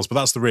profiles. But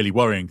that's the really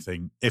worrying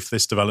thing. If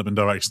this development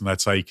direction they're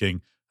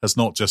taking has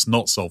not just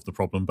not solved the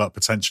problem, but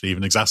potentially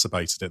even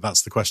exacerbated it,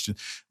 that's the question.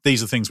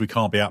 These are things we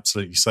can't be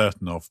absolutely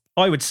certain of.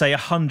 I would say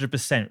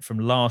 100% from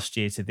last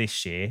year to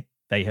this year,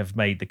 they have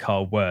made the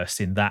car worse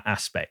in that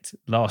aspect.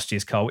 Last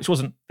year's car, which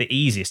wasn't the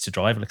easiest to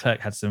drive,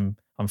 Leclerc had some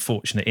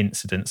unfortunate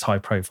incidents,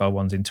 high-profile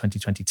ones in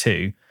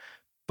 2022,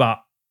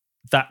 but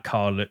that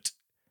car looked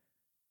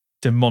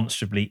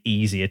demonstrably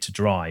easier to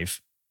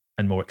drive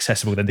and more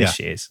accessible than this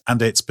year's.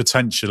 And it's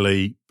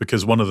potentially,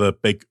 because one of the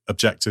big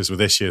objectives with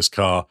this year's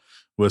car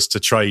was to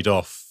trade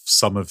off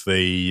some of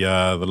the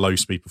low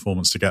speed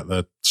performance to get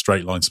the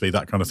straight line speed,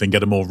 that kind of thing,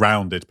 get a more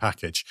rounded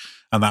package.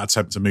 And that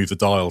attempt to move the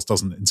dials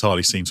doesn't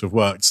entirely seem to have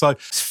worked. So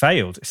it's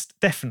failed. It's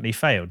definitely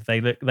failed.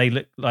 They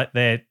look like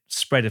their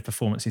spread of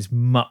performance is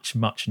much,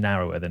 much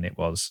narrower than it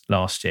was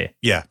last year.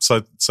 Yeah, so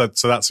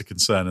that's a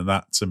concern, and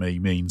that to me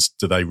means,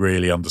 do they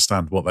really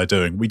understand what they're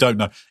doing? We don't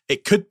know.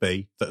 It could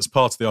be that as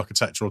part of the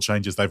architectural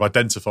changes, they've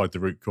identified the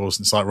root cause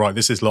and it's like, right,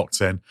 this is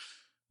locked in.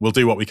 We'll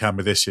do what we can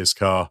with this year's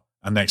car,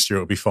 and next year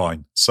it'll be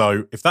fine.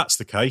 So if that's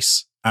the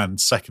case, and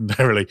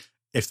secondarily,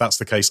 if that's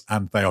the case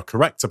and they are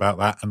correct about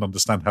that and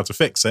understand how to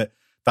fix it,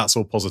 that's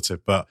all positive.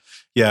 But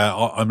yeah,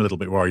 I'm a little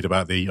bit worried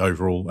about the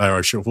overall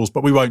aero shortfalls,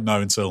 but we won't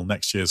know until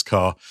next year's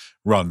car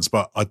runs.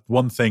 But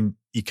one thing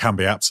you can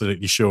be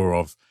absolutely sure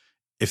of,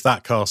 if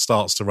that car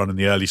starts to run in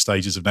the early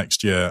stages of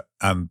next year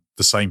and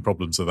the same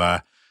problems are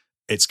there,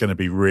 it's going to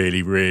be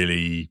really,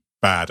 really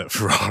bad at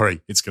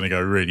Ferrari. It's going to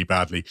go really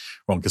badly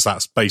wrong, because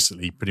that's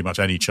basically pretty much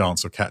any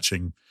chance of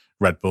catching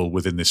Red Bull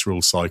within this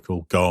rule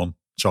cycle gone.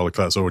 Charles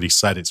Leclerc's already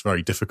said it's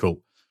very difficult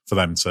for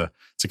them to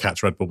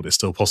catch Red Bull, but it's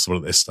still possible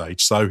at this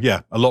stage. So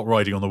yeah, a lot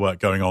riding on the work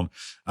going on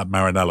at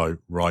Maranello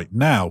right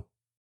now.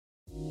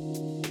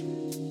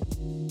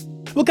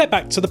 We'll get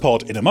back to the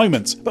pod in a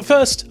moment, but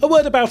first, a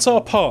word about our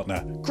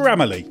partner,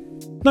 Grammarly.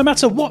 No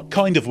matter what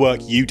kind of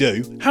work you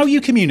do, how you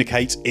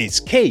communicate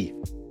is key.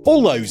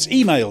 All those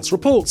emails,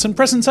 reports and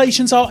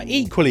presentations are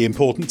equally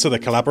important to the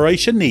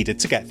collaboration needed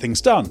to get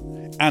things done,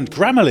 and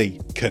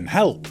Grammarly can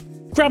help.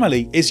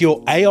 Grammarly is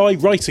your AI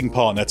writing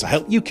partner to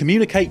help you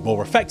communicate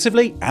more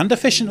effectively and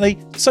efficiently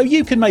so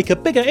you can make a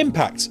bigger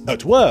impact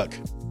at work.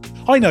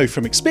 I know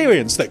from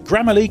experience that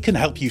Grammarly can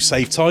help you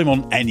save time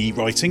on any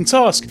writing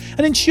task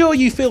and ensure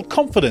you feel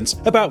confident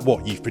about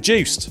what you've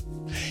produced.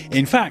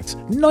 In fact,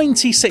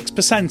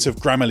 96% of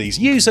Grammarly's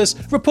users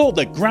report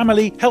that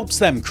Grammarly helps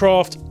them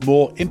craft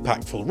more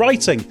impactful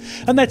writing,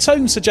 and their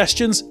tone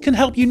suggestions can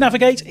help you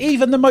navigate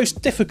even the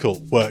most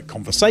difficult work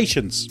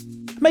conversations.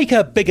 Make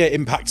a bigger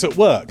impact at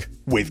work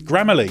with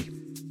Grammarly.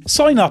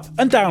 Sign up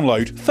and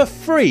download for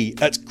free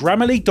at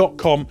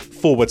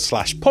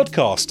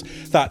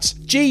grammarly.com/podcast. That's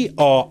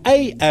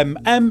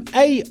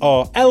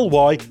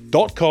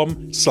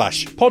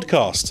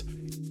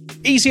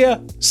grammarly.com/podcast. Easier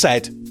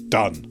said,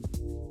 done.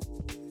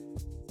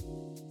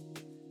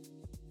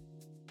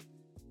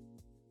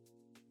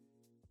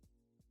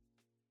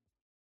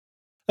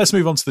 Let's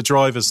move on to the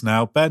drivers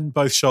now. Ben,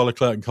 both Charles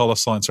Leclerc and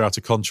Carlos Sainz are out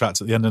of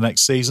contract at the end of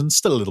next season.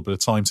 Still a little bit of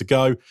time to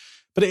go.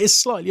 But it is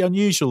slightly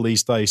unusual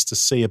these days to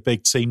see a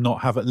big team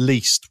not have at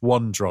least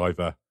one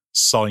driver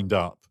signed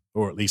up,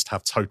 or at least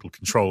have total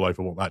control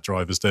over what that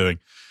driver's doing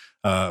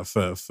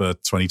for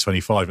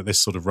 2025 at this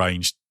sort of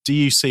range. Do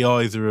you see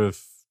either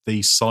of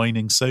these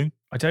signing soon?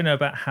 I don't know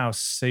about how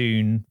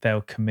soon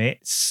they'll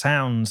commit.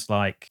 Sounds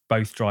like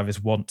both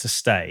drivers want to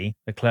stay.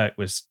 Leclerc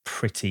was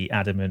pretty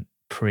adamant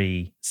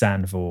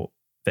pre-Zandvoort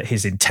that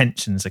his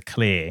intentions are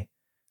clear,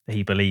 that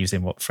he believes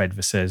in what Fred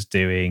Vasseur's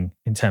doing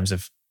in terms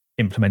of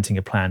implementing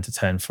a plan to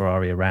turn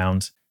Ferrari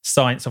around.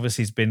 Sainz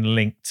obviously has been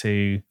linked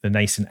to the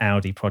nascent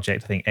Audi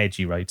project. I think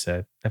Edgy wrote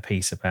a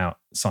piece about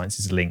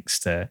Sainz's links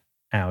to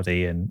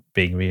Audi and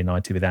being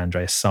reunited with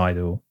Andreas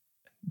Seidel,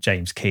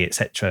 James Key,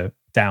 etc.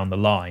 down the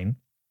line.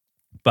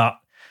 But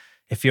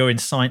if you're in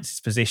Sainz's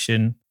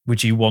position,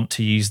 would you want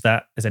to use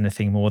that as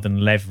anything more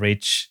than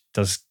leverage?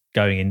 Does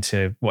going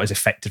into what is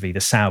effectively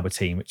the Sauber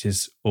team, which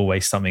is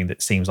always something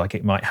that seems like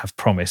it might have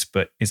promise,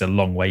 but is a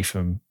long way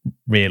from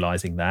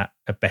realising that,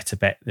 a better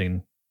bet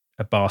than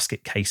a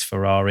basket case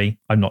Ferrari?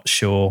 I'm not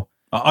sure.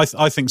 I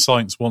think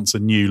Sainz wants a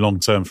new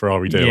long-term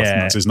Ferrari deal. I think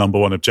that's his number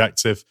one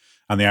objective.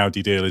 And the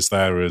Audi deal is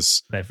there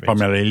as leverage.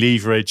 Primarily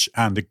leverage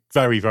and a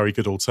very, very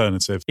good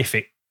alternative. If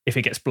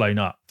it gets blown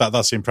up.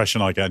 That's the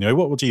impression I get anyway.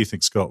 What do you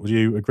think, Scott? Would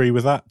you agree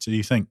with that? Do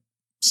you think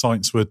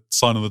Sainz would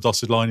sign on the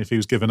dotted line if he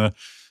was given a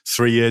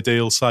 3-year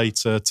deal, say,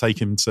 to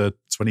take him to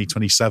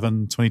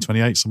 2027,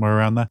 2028, somewhere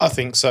around there? I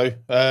think so.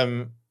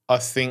 I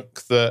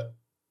think that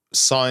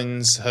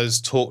Sainz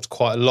has talked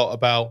quite a lot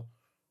about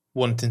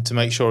wanting to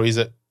make sure he's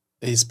at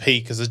his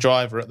peak as a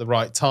driver at the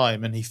right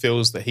time, and he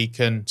feels that he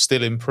can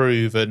still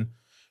improve, and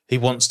he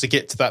wants to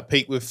get to that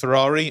peak with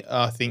Ferrari.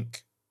 I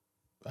think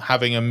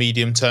having a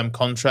medium-term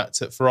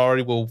contract at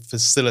Ferrari will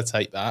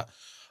facilitate that.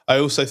 I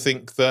also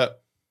think that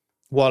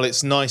while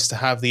it's nice to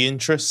have the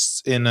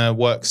interests in a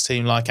works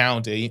team like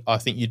Audi, I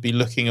think you'd be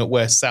looking at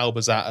where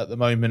Sauber's at the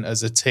moment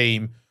as a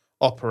team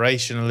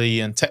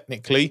operationally and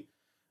technically,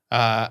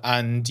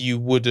 and you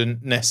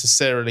wouldn't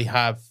necessarily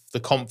have the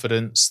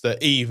confidence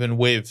that even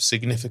with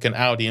significant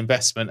Audi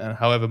investment and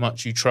however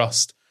much you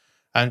trust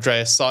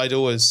Andreas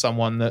Seidel as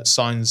someone that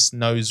Sainz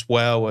knows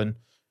well and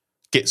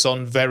gets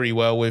on very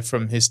well with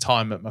from his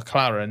time at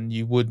McLaren,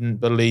 you wouldn't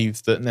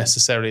believe that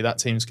necessarily that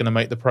team's going to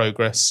make the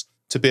progress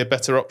to be a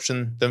better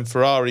option than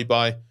Ferrari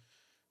by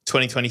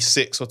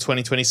 2026 or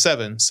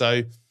 2027.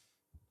 So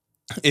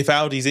if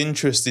Audi's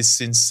interest is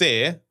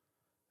sincere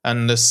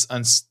and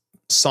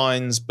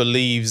Sainz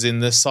believes in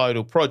the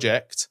Seidel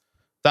project,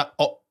 that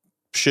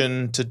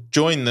option to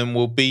join them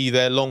will be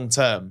there long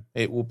term.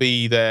 It will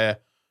be there.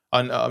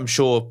 I'm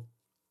sure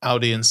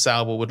Audi and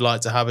Sauber would like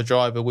to have a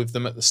driver with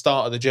them at the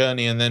start of the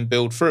journey and then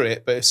build through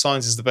it. But if Sainz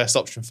is the best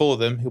option for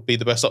them, he'll be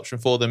the best option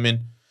for them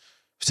in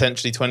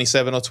potentially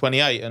 27 or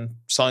 28. And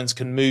Sainz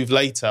can move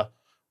later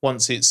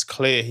once it's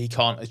clear he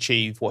can't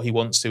achieve what he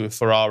wants to with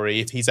Ferrari.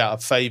 If he's out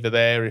of favour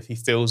there, if he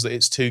feels that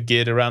it's too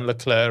geared around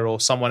Leclerc or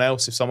someone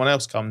else, if someone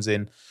else comes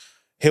in,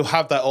 he'll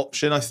have that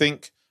option, I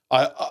think.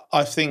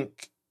 I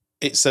think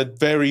it's a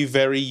very,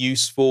 very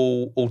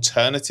useful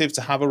alternative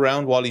to have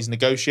around while he's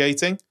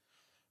negotiating.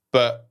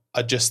 But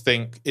I just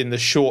think in the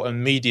short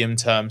and medium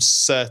term,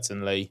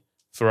 certainly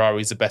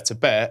Ferrari's a better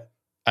bet.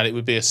 And it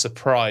would be a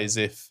surprise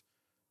if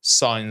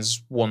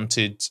Sainz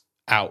wanted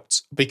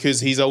out, because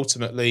he's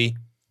ultimately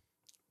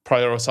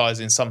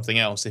prioritising something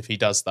else if he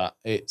does that.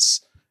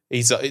 It's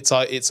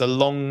a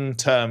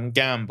long-term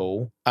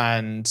gamble,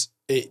 and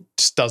it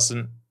just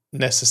doesn't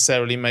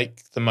necessarily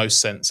make the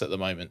most sense at the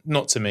moment.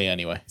 Not to me,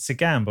 anyway. It's a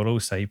gamble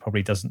also he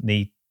probably doesn't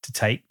need to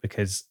take,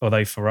 because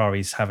although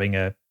Ferrari's having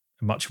a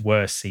much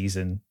worse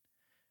season,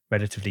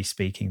 relatively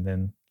speaking,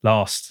 than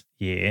last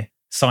year,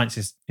 Sainz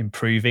is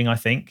improving, I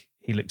think.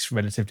 He looks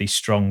relatively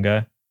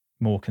stronger,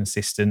 more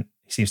consistent.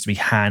 He seems to be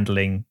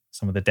handling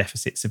some of the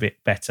deficits a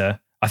bit better.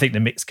 I think the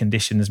mixed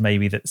conditions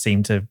maybe that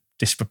seem to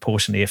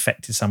disproportionately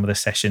affected some of the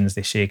sessions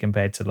this year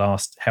compared to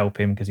last help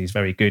him, because he's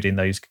very good in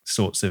those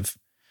sorts of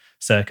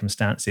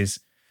circumstances.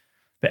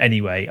 But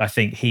anyway, I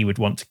think he would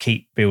want to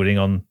keep building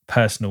on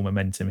personal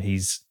momentum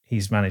he's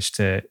managed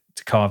to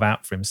carve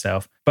out for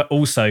himself. But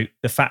also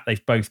the fact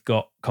they've both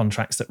got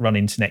contracts that run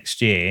into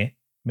next year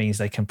means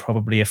they can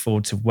probably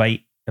afford to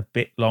wait a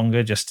bit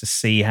longer just to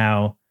see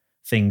how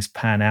things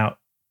pan out,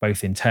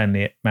 both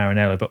internally at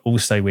Maranello, but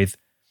also with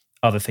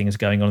other things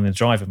going on in the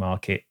driver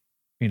market.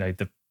 You know,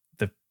 the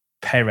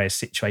Perez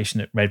situation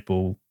at Red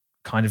Bull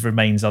kind of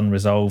remains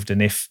unresolved.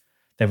 And if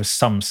there was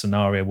some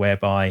scenario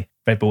whereby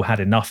Red Bull had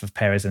enough of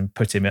Perez and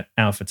put him at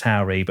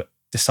AlphaTauri, but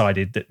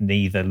decided that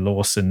neither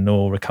Lawson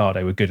nor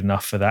Ricciardo were good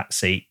enough for that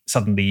seat,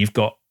 suddenly you've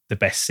got the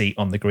best seat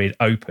on the grid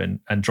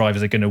open, and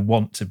drivers are going to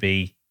want to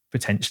be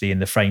potentially in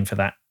the frame for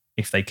that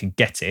if they can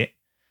get it.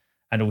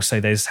 And also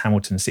there's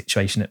Hamilton's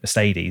situation at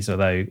Mercedes,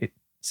 although it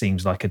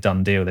seems like a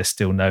done deal, there's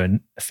still no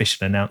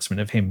official announcement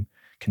of him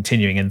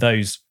continuing. And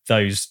those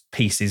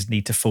pieces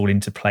need to fall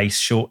into place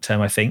short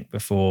term, I think,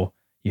 before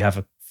you have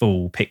a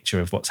full picture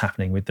of what's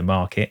happening with the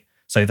market.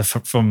 So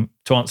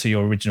to answer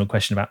your original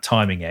question about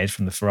timing, Ed,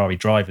 from the Ferrari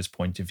driver's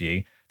point of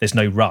view, there's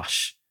no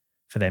rush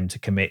for them to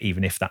commit,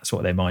 even if that's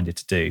what they're minded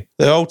to do.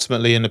 They're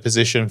ultimately in a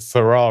position,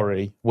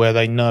 Ferrari, where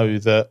they know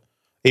that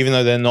even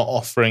though they're not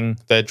offering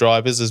their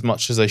drivers as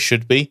much as they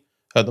should be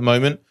at the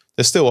moment,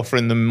 they're still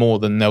offering them more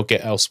than they'll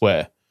get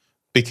elsewhere,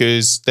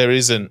 because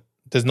there's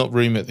not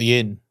room at the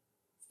inn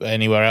for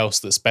anywhere else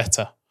that's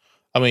better.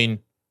 I mean,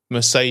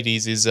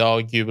 Mercedes is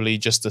arguably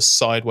just a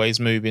sideways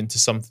move into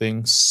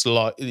something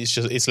slight.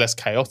 It's less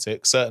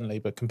chaotic, certainly,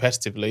 but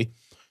competitively,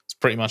 it's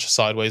pretty much a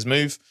sideways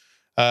move.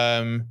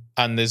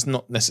 And there's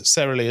not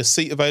necessarily a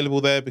seat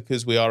available there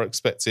because we are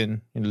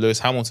expecting Lewis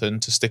Hamilton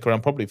to stick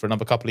around probably for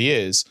another couple of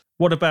years.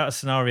 What about a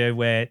scenario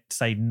where,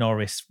 say,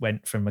 Norris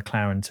went from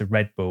McLaren to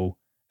Red Bull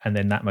and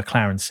then that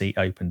McLaren seat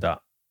opened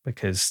up?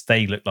 Because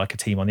they look like a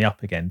team on the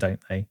up again, don't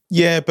they?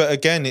 Yeah, but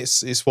again,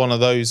 it's one of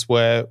those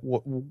where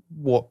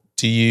what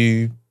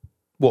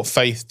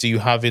faith do you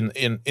have in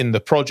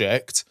the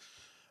project?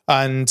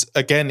 And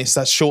again, it's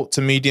that short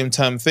to medium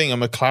term thing. Are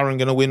McLaren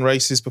going to win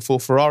races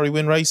before Ferrari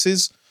win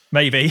races?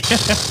 Maybe.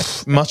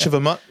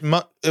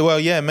 Well,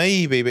 yeah,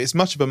 maybe, but it's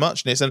much of a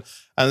muchness. And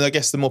I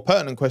guess the more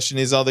pertinent question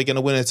is, are they going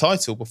to win a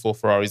title before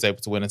Ferrari's able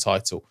to win a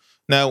title?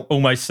 Now,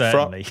 almost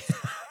certainly.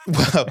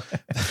 Well,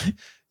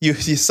 you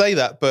say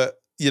that, but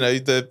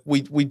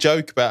we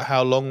joke about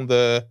how long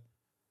the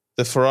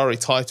Ferrari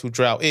title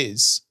drought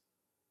is.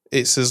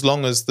 It's as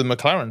long as the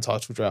McLaren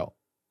title drought.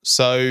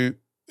 So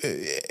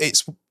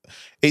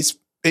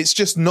it's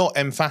just not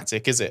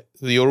emphatic, is it?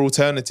 Your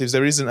alternatives,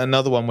 there isn't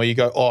another one where you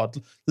go, oh, I'd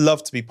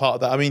love to be part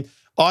of that. I mean,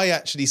 I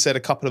actually said a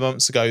couple of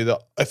months ago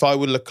that if I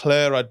were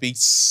Leclerc, I'd be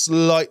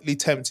slightly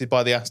tempted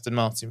by the Aston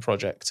Martin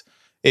project.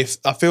 If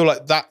I feel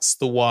like that's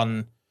the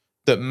one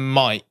that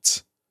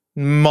might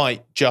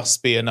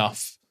just be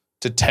enough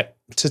to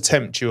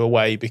tempt you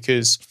away,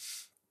 because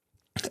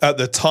at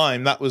the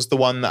time that was the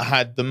one that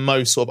had the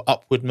most sort of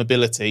upward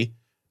mobility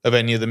of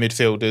any of the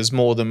midfielders,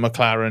 more than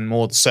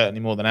McLaren,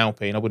 certainly more than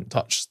Alpine. I wouldn't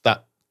touch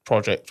that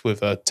project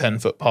with a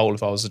 10-foot pole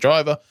if I was the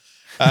driver.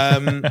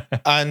 And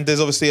there's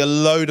obviously a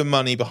load of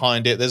money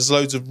behind it. There's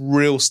loads of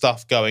real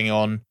stuff going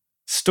on.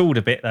 Stalled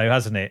a bit though,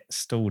 hasn't it?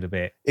 Stalled a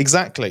bit.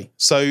 Exactly.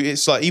 So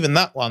it's like even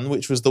that one,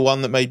 which was the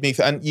one that made me,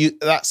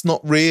 that's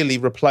not really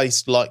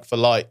replaced like for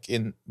like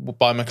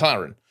by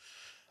McLaren.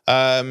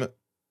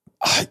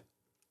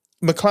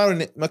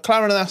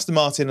 McLaren and Aston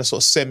Martin are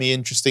sort of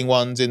semi-interesting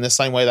ones in the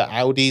same way that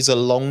Audi's a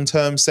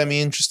long-term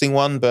semi-interesting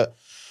one. But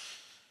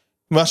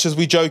much as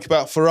we joke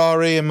about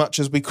Ferrari and much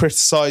as we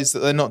criticise that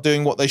they're not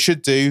doing what they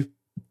should do,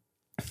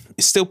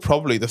 it's still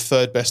probably the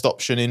third best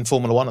option in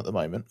Formula One at the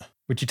moment.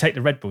 Would you take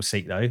the Red Bull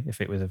seat though,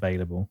 if it was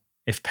available?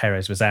 If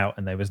Perez was out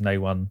and there was no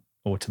one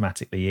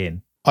automatically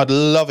in? I'd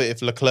love it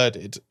if Leclerc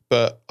did,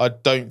 but I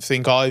don't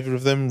think either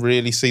of them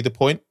really see the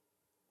point.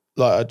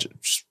 Like, I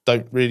just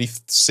don't really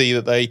see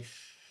that they...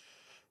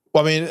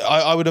 Well, I mean,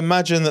 I would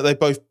imagine that they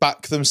both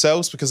back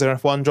themselves because they're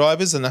F1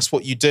 drivers, and that's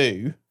what you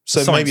do.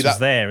 So Sainz maybe was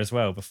there as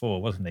well before,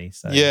 wasn't he?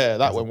 So yeah,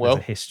 that went well.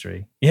 There's a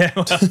history. Yeah,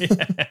 well, yeah.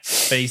 But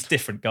he's a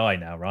different guy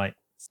now, right?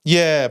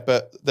 Yeah,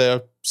 but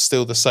they're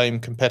still the same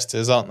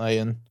competitors, aren't they?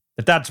 And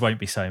the dads won't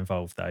be so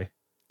involved, though.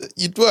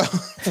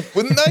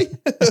 Wouldn't they?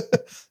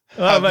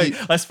 Well,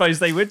 I suppose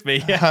they would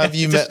be. Yeah. Have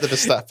you met the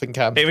Verstappen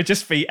camp? It would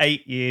just be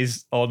 8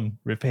 years on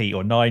repeat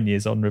or 9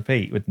 years on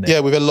repeat, wouldn't it?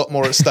 Yeah, with a lot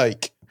more at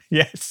stake.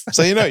 Yes.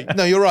 So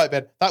no, you're right,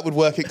 Ben. That would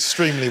work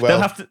extremely well.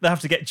 They'll have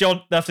to get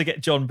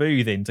John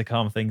Booth in to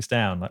calm things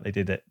down, like they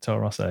did at Toro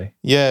Rosso.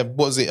 Yeah,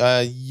 what was it?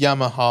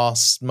 Yamaha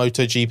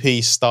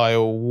MotoGP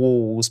style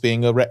walls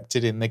being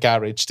erected in the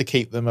garage to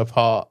keep them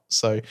apart.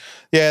 So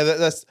yeah,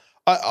 that's.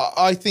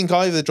 I think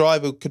either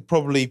driver could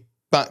probably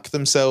back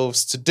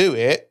themselves to do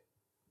it,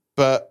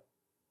 but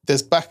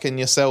there's backing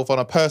yourself on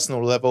a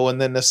personal level and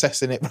then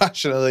assessing it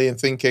rationally and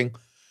thinking,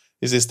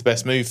 is this the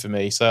best move for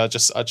me? So I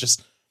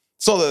just.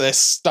 It's not that they're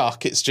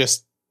stuck. It's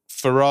just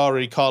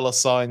Ferrari, Carlos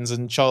Sainz,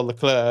 and Charles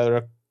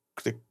Leclerc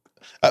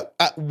are,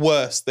 at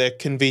worst, they're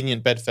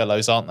convenient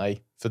bedfellows, aren't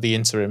they? For the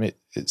interim,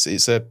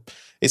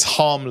 it's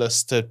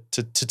harmless to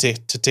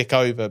tick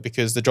over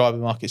because the driver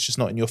market's just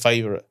not in your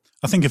favour.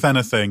 I think if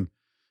anything,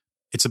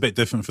 it's a bit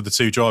different for the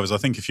two drivers. I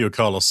think if you're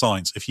Carlos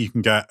Sainz, if you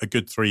can get a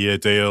good 3-year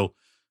deal,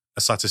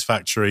 a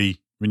satisfactory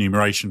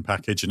remuneration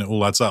package, and it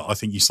all adds up, I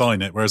think you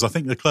sign it. Whereas I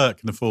think Leclerc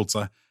can afford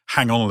to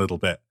hang on a little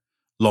bit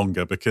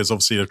longer because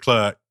obviously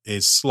Leclerc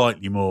is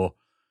slightly more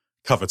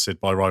coveted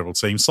by rival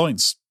teams.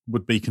 Sainz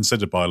would be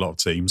considered by a lot of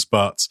teams,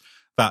 but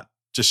that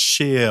just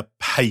sheer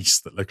pace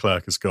that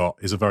Leclerc has got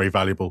is a very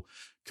valuable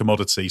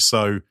commodity.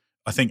 So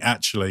I think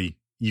actually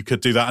you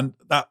could do that, and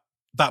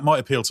that might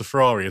appeal to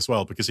Ferrari as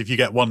well, because if you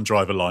get one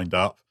driver lined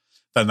up,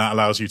 then that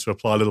allows you to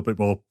apply a little bit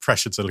more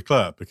pressure to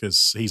Leclerc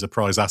because he's a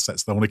prize asset,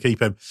 so they want to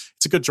keep him.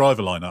 It's a good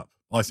driver lineup,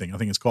 I think. I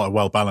think it's quite a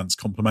well-balanced,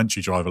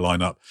 complementary driver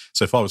lineup.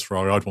 So if I was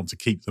Ferrari, I'd want to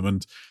keep them,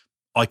 and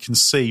I can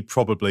see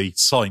probably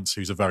Sainz,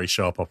 who's a very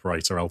sharp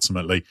operator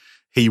ultimately,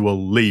 he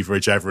will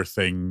leverage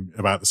everything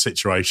about the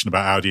situation,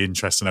 about Audi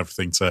interest and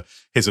everything to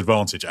his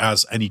advantage,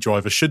 as any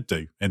driver should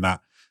do in that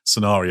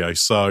scenario.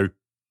 So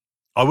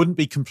I wouldn't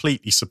be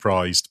completely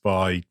surprised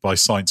by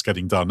Sainz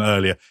getting done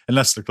earlier,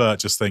 unless Leclerc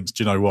just thinks,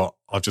 do you know what,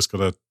 I've just got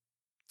to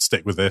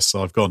stick with this.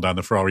 I've gone down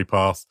the Ferrari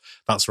path.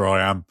 That's where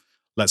I am.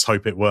 Let's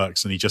hope it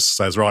works. And he just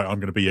says, right, I'm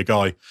going to be your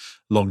guy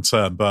long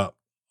term. But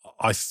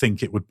I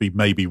think it would be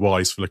maybe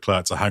wise for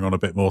Leclerc to hang on a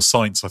bit more.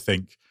 Sainz, I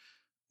think,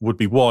 would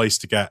be wise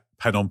to get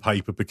pen on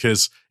paper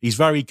because he's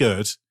very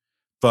good,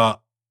 but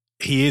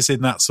he is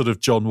in that sort of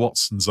John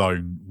Watson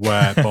zone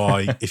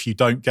whereby if you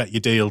don't get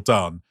your deal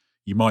done,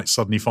 you might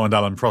suddenly find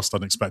Alan Prost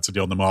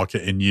unexpectedly on the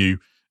market in new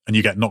and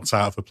you get knocked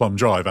out of a plumb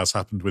drive, as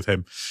happened with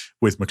him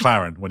with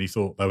McLaren when he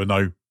thought there were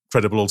no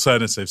credible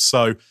alternatives.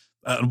 So,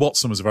 and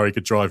Watson was a very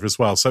good driver as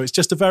well. So it's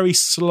just a very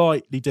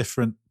slightly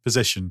different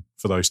position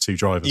for those two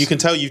drivers. You can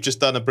tell you've just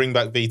done a bring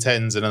back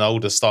V10s in an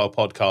older style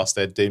podcast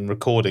they'd been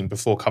recording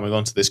before coming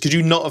onto this. Could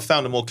you not have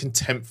found a more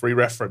contemporary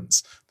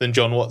reference than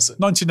John Watson?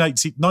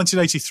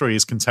 1983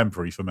 is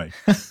contemporary for me.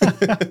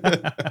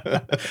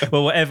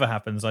 Well, whatever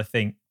happens, I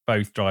think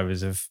both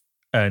drivers have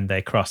earned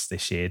their crust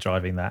this year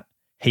driving that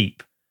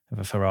heap of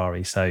a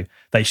Ferrari. So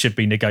they should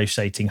be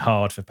negotiating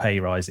hard for pay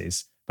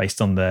rises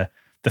based on the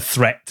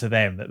threat to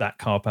them that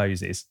car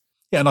poses.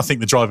 Yeah, and I think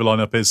the driver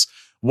lineup is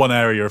one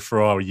area of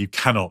Ferrari you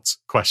cannot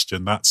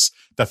question. That's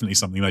definitely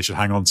something they should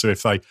hang on to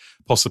if they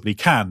possibly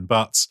can.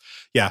 But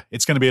yeah,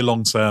 it's going to be a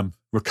long-term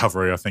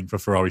recovery, I think, for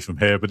Ferrari from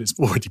here. But it's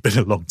already been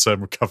a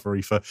long-term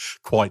recovery for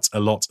quite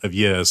a lot of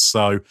years.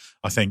 So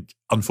I think,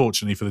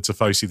 unfortunately for the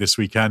Tifosi this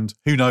weekend,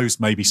 who knows,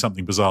 maybe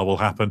something bizarre will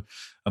happen.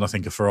 And I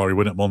think a Ferrari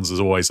win at Monza is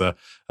always a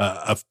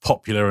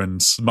popular and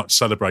much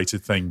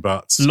celebrated thing.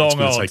 But it's going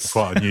to take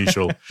quite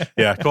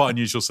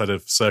unusual set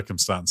of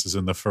circumstances,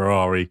 and the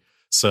Ferrari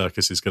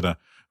circus is going to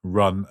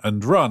run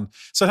and run.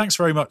 So thanks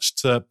very much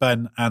to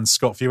Ben and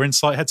Scott for your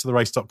insight. Head to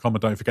therace.com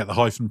and don't forget the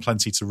hyphen,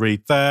 plenty to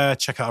read there.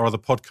 Check out our other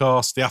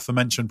podcasts, the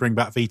aforementioned Bring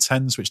Back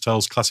V10s, which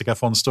tells classic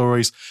F1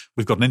 stories.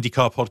 We've got an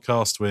IndyCar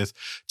podcast with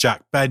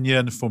Jack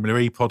Benyon, Formula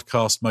E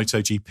podcast,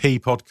 MotoGP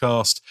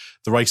podcast,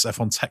 the Race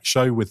F1 Tech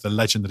Show with the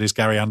legend that is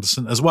Gary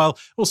Anderson as well.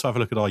 Also have a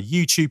look at our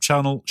YouTube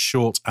channel,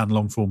 short and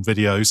long form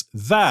videos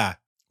there.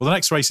 Well, the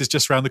next race is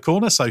just around the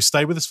corner, so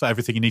stay with us for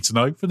everything you need to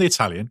know from the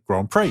Italian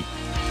Grand Prix.